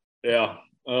 Yeah.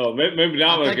 Oh, maybe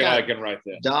Dominic and I can write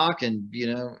that. Doc and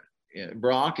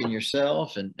Brock and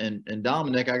yourself and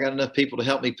Dominic, I got enough people to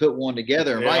help me put one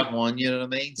together and write one. You know what I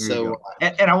mean? So,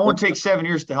 and I won't take 7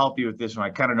 years to help you with this one. I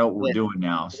kind of know what we're doing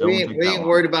now. So we ain't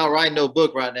worried about writing no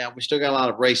book right now. We still got a lot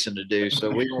of racing to do. So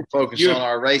we're going to focus on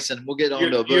our racing. We'll get on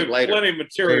to a book later. Plenty of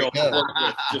material to work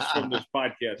with just from this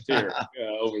podcast here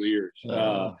over the years.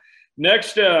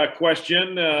 Next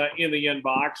question in the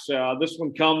inbox. This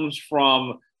one comes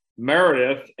from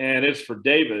Meredith, and it's for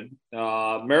David.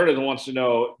 Meredith wants to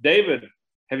know, David,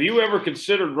 have you ever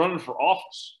considered running for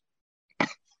office?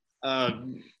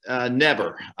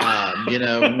 Never.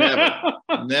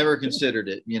 Never considered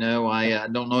it. I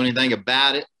don't know anything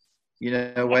about it.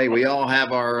 We all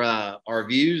have our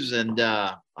views, and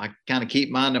I kind of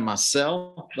keep mine to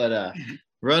myself. But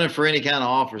running for any kind of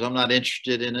office, I'm not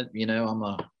interested in it. I'm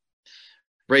a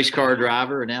race car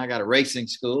driver, and now I got a racing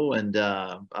school, and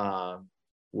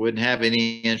wouldn't have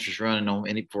any interest running on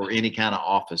any kind of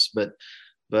office. But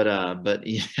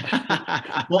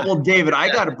yeah. well, David, I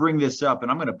got to bring this up, and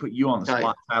I'm going to put you on the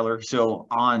spot, Tyler. So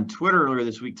on Twitter earlier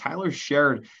this week, Tyler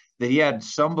shared that he had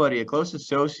somebody, a close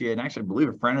associate, and actually I believe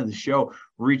a friend of the show,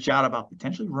 reach out about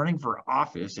potentially running for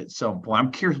office at some point.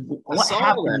 I'm curious what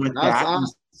happened with that. I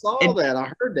saw that. I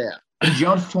heard that.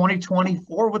 Jones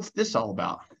 2024. What's this all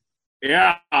about?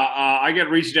 Yeah, I get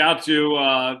reached out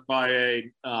to by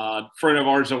a friend of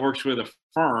ours that works with a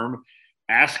firm,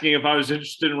 asking if I was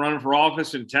interested in running for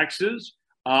office in Texas.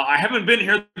 I haven't been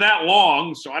here that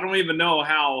long, so I don't even know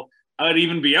how I'd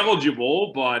even be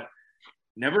eligible, but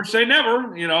never say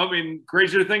never.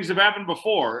 Crazier things have happened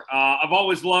before. I've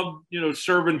always loved,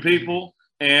 serving people,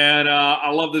 and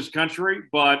I love this country,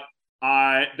 but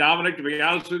Dominic, to be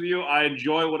honest with you, I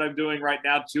enjoy what I'm doing right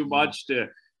now too much to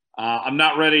I'm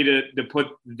not ready to put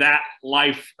that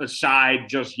life aside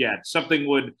just yet. Something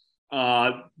would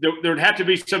there'd have to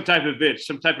be some type of itch,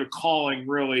 some type of calling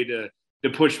really to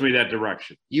push me that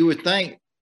direction. You would think,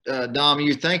 Dom,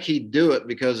 you'd think he'd do it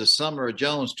because the Summer of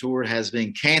Jones tour has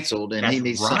been canceled and he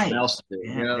needs something else to do.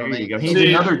 Yeah, you know what I mean? He needs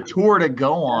another tour to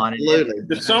go on. Absolutely.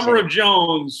 The Summer of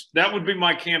Jones, that would be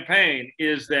my campaign,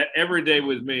 is that every day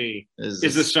with me is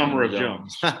the Summer of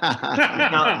Jones.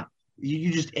 Now,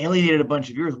 you just alienated a bunch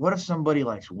of viewers. What if somebody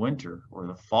likes winter or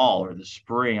the fall or the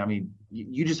spring? I mean,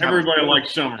 you just everybody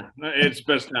likes summer. It's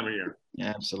the best time of year.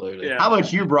 Yeah, absolutely. Yeah. How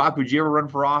about you, Brock? Would you ever run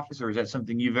for office, or is that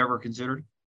something you've ever considered?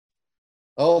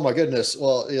 Oh my goodness!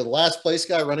 Well, the last place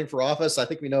guy running for office, I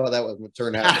think we know how that would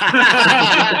turn out.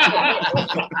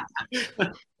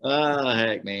 Oh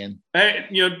heck, man! Hey,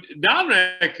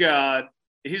 Dominic,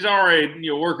 he's already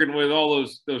working with all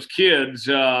those kids.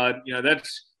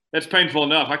 That's painful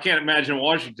enough. I can't imagine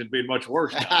Washington being much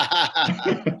worse.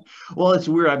 Well, it's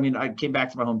weird. I mean, I came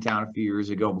back to my hometown a few years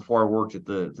ago. Before I worked at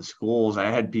the schools, I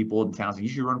had people in town saying, "You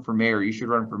should run for mayor. You should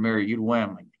run for mayor. You'd win."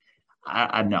 I'm like,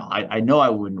 I know. I know I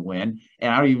wouldn't win,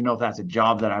 and I don't even know if that's a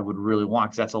job that I would really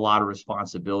want, because that's a lot of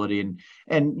responsibility.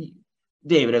 And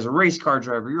David, as a race car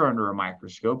driver, you're under a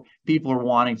microscope. People are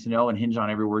wanting to know and hinge on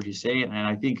every word you say. And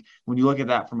I think when you look at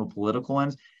that from a political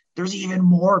lens, there's even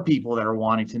more people that are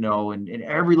wanting to know, and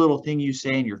every little thing you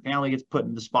say and your family gets put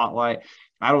in the spotlight.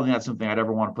 I don't think that's something I'd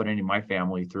ever want to put any of my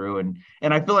family through. And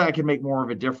I feel like I can make more of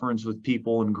a difference with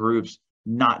people and groups,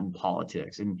 not in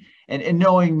politics. And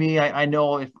knowing me, I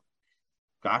know if,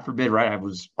 God forbid, right, I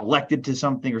was elected to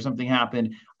something or something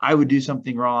happened, I would do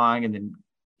something wrong, and then,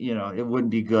 it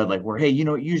wouldn't be good. Like, where, hey,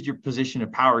 used your position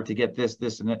of power to get this,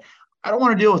 and that. I don't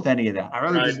want to deal with any of that. I'd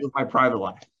rather just live my private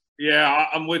life. Yeah,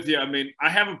 I'm with you. I mean, I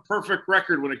have a perfect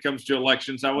record when it comes to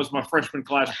elections. I was my freshman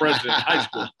class president in high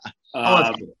school.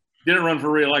 Didn't run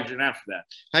for re-election after that.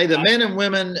 Hey, the men and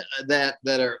women that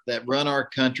run our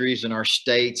countries and our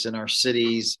states and our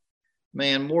cities,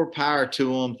 man, more power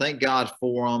to them. Thank God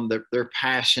for them. They're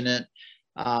passionate.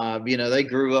 They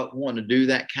grew up wanting to do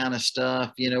that kind of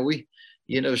stuff.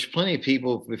 there's plenty of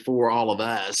people before all of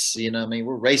us. I mean,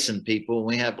 we're racing people.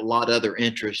 We have a lot of other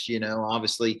interests.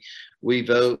 Obviously, we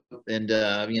vote and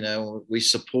we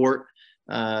support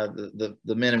the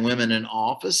men and women in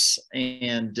office.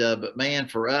 And but man,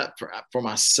 for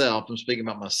myself, I'm speaking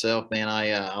about myself, man.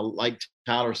 I like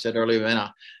Tyler said earlier, man.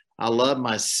 I love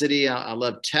my city. I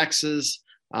love Texas.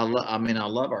 I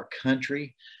love our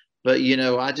country. But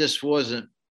I just wasn't.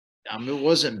 It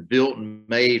wasn't built and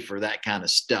made for that kind of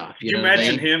stuff. Can you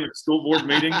imagine him at school board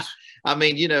meetings? I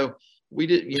mean, we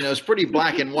did. It's pretty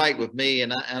black and white with me,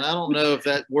 and I don't know if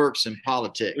that works in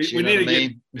politics. We need to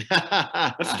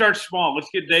let's start small. Let's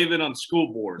get David on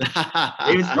school board.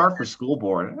 David Stark for school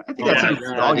board. I think that's a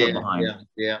good I'll get behind.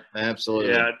 Yeah,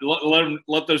 absolutely. Yeah,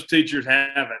 let those teachers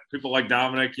have it. People like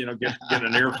Dominic, get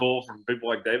an earful from people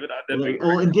like David.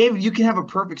 Well, and David, you can have a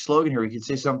perfect slogan here. You could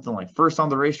say something like "First on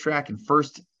the racetrack" and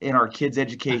 "First in our kids'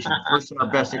 education," "First in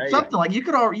our best." Something like you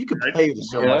could play with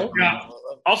so much. Yeah.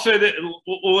 I'll say that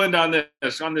we'll end on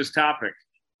this topic.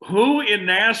 Who in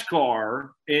NASCAR,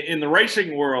 in the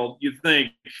racing world, you think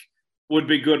would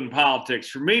be good in politics?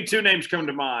 For me, two names come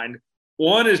to mind.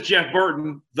 One is Jeff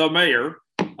Burton, the mayor.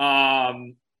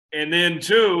 And then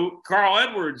two, Carl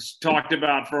Edwards talked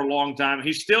about for a long time.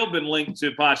 He's still been linked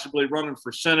to possibly running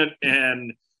for Senate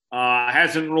and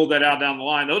hasn't ruled that out down the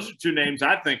line. Those are two names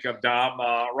I think of, Dom,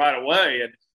 right away.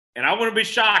 And I wouldn't be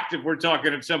shocked if we're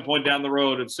talking at some point down the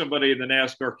road of somebody in the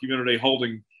NASCAR community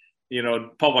holding,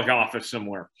 public office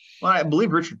somewhere. Well, I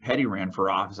believe Richard Petty ran for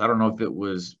office. I don't know if it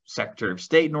was Secretary of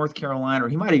State, North Carolina, or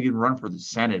he might have even run for the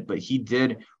Senate, but he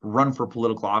did run for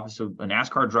political office. So a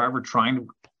NASCAR driver trying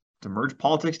to merge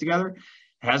politics together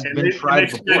has been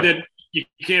tried before. That you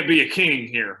can't be a king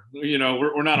here.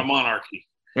 We're not a monarchy.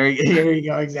 There you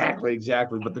go. Exactly.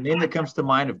 But the name that comes to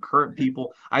mind of current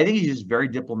people, I think he's just very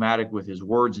diplomatic with his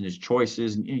words and his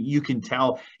choices. And you can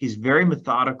tell he's very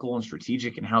methodical and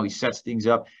strategic in how he sets things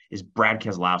up, is Brad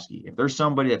Keselowski. If there's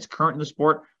somebody that's current in the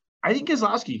sport, I think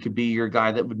Keselowski could be your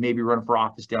guy that would maybe run for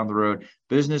office down the road.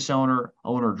 Business owner,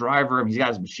 driver. I mean, he's got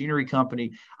his machinery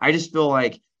company. I just feel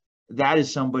like that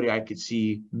is somebody I could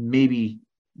see maybe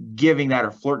giving that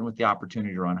or flirting with the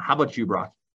opportunity to run. How about you,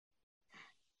 Brock?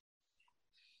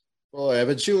 Boy, I've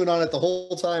been chewing on it the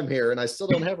whole time here, and I still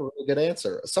don't have a really good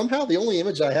answer. Somehow, the only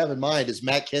image I have in mind is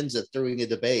Matt Kenseth doing a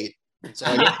debate. So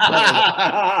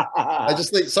I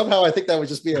just think I think that would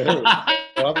just be a hoot.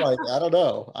 So I'm like, I don't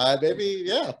know. Maybe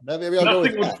I'll go with that.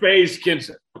 Nothing would faze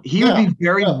Kenseth. He would be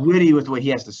very witty with what he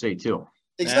has to say too.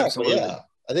 Exactly. Absolutely. Yeah.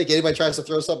 I think anybody tries to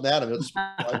throw something at him, it's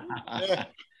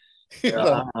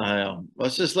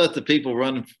let's just let the people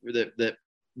run that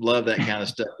love that kind of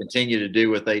stuff continue to do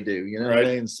what they do. You know what I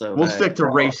mean? So we'll stick to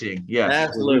racing. Yes,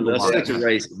 absolutely. Let's stick to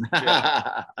racing.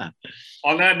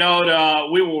 On that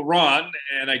note, we will run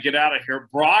and get out of here.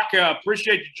 Brock,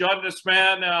 appreciate you joining us,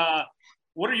 man.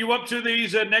 What are you up to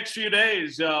these next few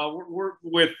days? We're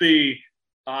with the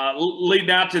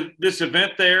leading out to this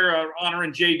event there,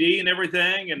 honoring JD and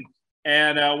everything.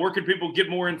 And where can people get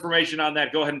more information on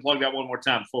that? Go ahead and plug that one more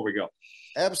time before we go.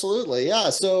 Absolutely. Yeah.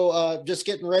 So just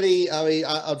getting ready. I mean,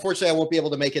 unfortunately, I won't be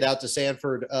able to make it out to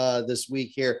Sanford this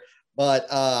week here, but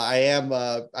I am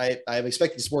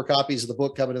expecting some more copies of the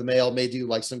book coming in the mail. May do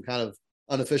like some kind of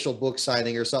unofficial book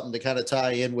signing or something to kind of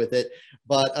tie in with it.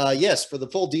 But yes, for the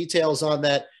full details on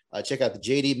that, check out the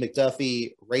JD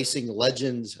McDuffie Racing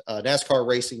Legend, NASCAR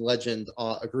Racing Legend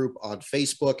group on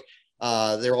Facebook.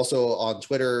 They're also on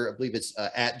Twitter. I believe it's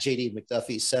at JD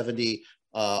McDuffie 70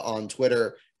 on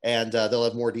Twitter. And they'll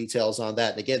have more details on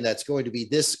that. And again, that's going to be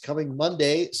this coming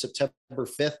Monday, September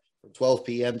 5th, from 12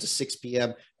 p.m. to 6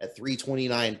 p.m. at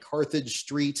 329 Carthage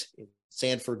Street in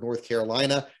Sanford, North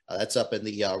Carolina. That's up in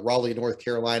the Raleigh, North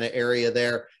Carolina area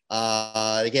there.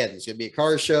 Again, it's going to be a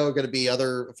car show, going to be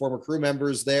other former crew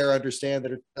members there, I understand,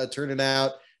 that are turning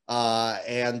out. Come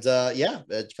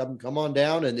on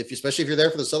down. And especially if you're there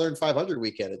for the Southern 500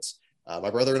 weekend, it's my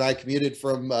brother and I commuted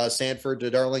from Sanford to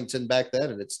Darlington back then,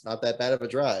 and it's not that bad of a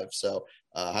drive. So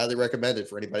highly recommended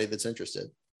for anybody that's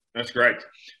interested. That's great.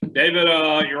 David,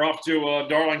 you're off to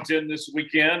Darlington this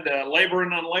weekend,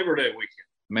 laboring on Labor Day weekend.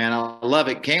 Man, I love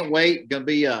it. Can't wait. Going to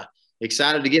be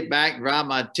excited to get back, drive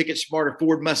my Ticket Smarter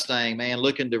Ford Mustang, man,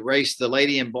 looking to race the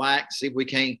Lady in Black, see if we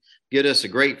can't get us a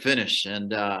great finish.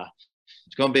 And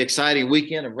it's going to be an exciting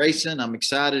weekend of racing. I'm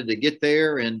excited to get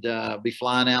there and be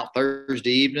flying out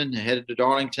Thursday evening, headed to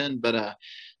Darlington. But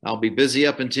I'll be busy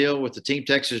up until with the Team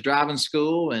Texas Driving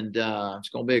School, and it's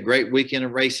going to be a great weekend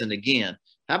of racing again.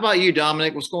 How about you,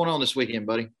 Dominic? What's going on this weekend,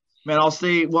 buddy? Man, I'll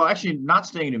stay. Well, actually, not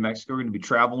staying in New Mexico. We're going to be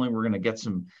traveling. We're going to get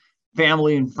some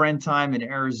family and friend time in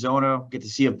Arizona. Get to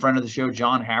see a friend of the show,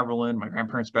 John Haverland. My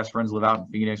grandparents' best friends live out in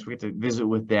Phoenix. We get to visit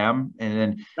with them. And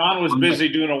then John was busy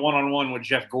doing a one-on-one with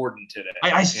Jeff Gordon today.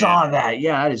 I saw that.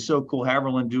 Yeah, that is so cool.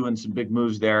 Haverland doing some big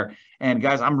moves there. And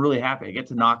guys, I'm really happy. I get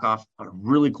to knock off a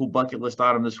really cool bucket list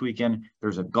item this weekend.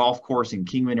 There's a golf course in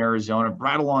Kingman, Arizona,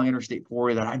 right along Interstate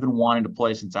 40 that I've been wanting to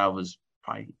play since I was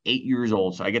probably 8 years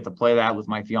old. So I get to play that with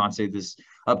my fiance this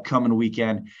upcoming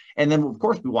weekend. And then, of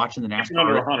course, be watching the NASCAR. Keep it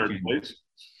under 100, please.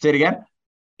 Say it again.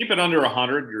 Keep it under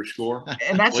 100, your score.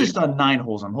 And that's just on 9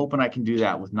 holes. I'm hoping I can do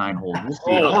that with 9 holes. We'll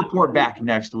see. I'll report back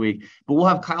next week. But we'll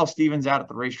have Kyle Stevens out at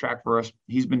the racetrack for us.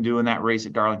 He's been doing that race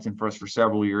at Darlington for us for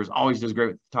several years. Always does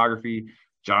great with photography.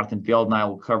 Jonathan Field and I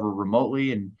will cover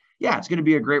remotely. And, yeah, it's going to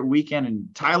be a great weekend.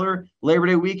 And, Tyler, Labor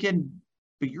Day weekend,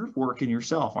 but you're working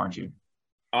yourself, aren't you?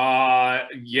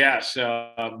 Yes.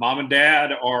 Mom and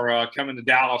Dad are coming to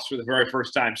Dallas for the very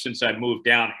first time since I moved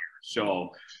down here. So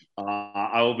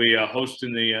I will be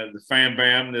hosting the Fan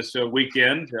Bam this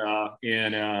weekend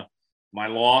in my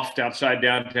loft outside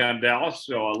downtown Dallas.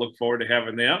 So I look forward to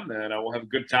having them, and we'll have a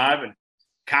good time. And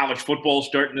college football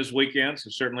starting this weekend, so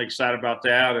certainly excited about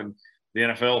that. And the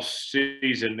NFL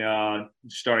season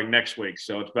starting next week.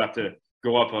 So it's about to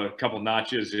go up a couple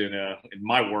notches in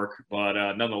my work, but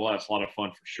nonetheless, a lot of fun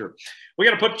for sure. We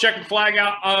got to put the checkered flag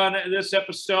out on this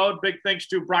episode. Big thanks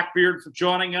to Brock Beard for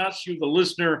joining us. You, the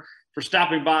listener, for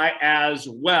stopping by as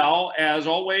well. As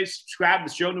always, subscribe to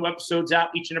the show. New episodes out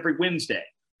each and every Wednesday.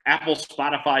 Apple,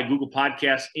 Spotify, Google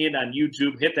Podcasts, and on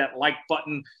YouTube. Hit that like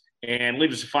button and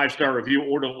leave us a 5-star review,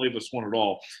 or don't leave us one at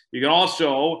all. You can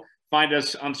also find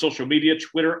us on social media,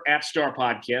 Twitter @Star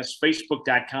Podcast,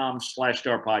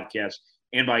 Facebook.com/Star Podcast,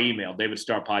 and by email,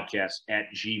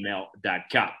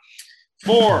 davidstarpodcast@gmail.com.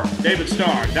 For David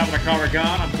Starr, Dominic Carrigan,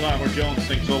 I'm Tyler Jones.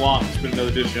 Thanks so long. It's been another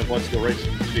edition of Let's Go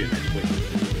Racing. See you next week.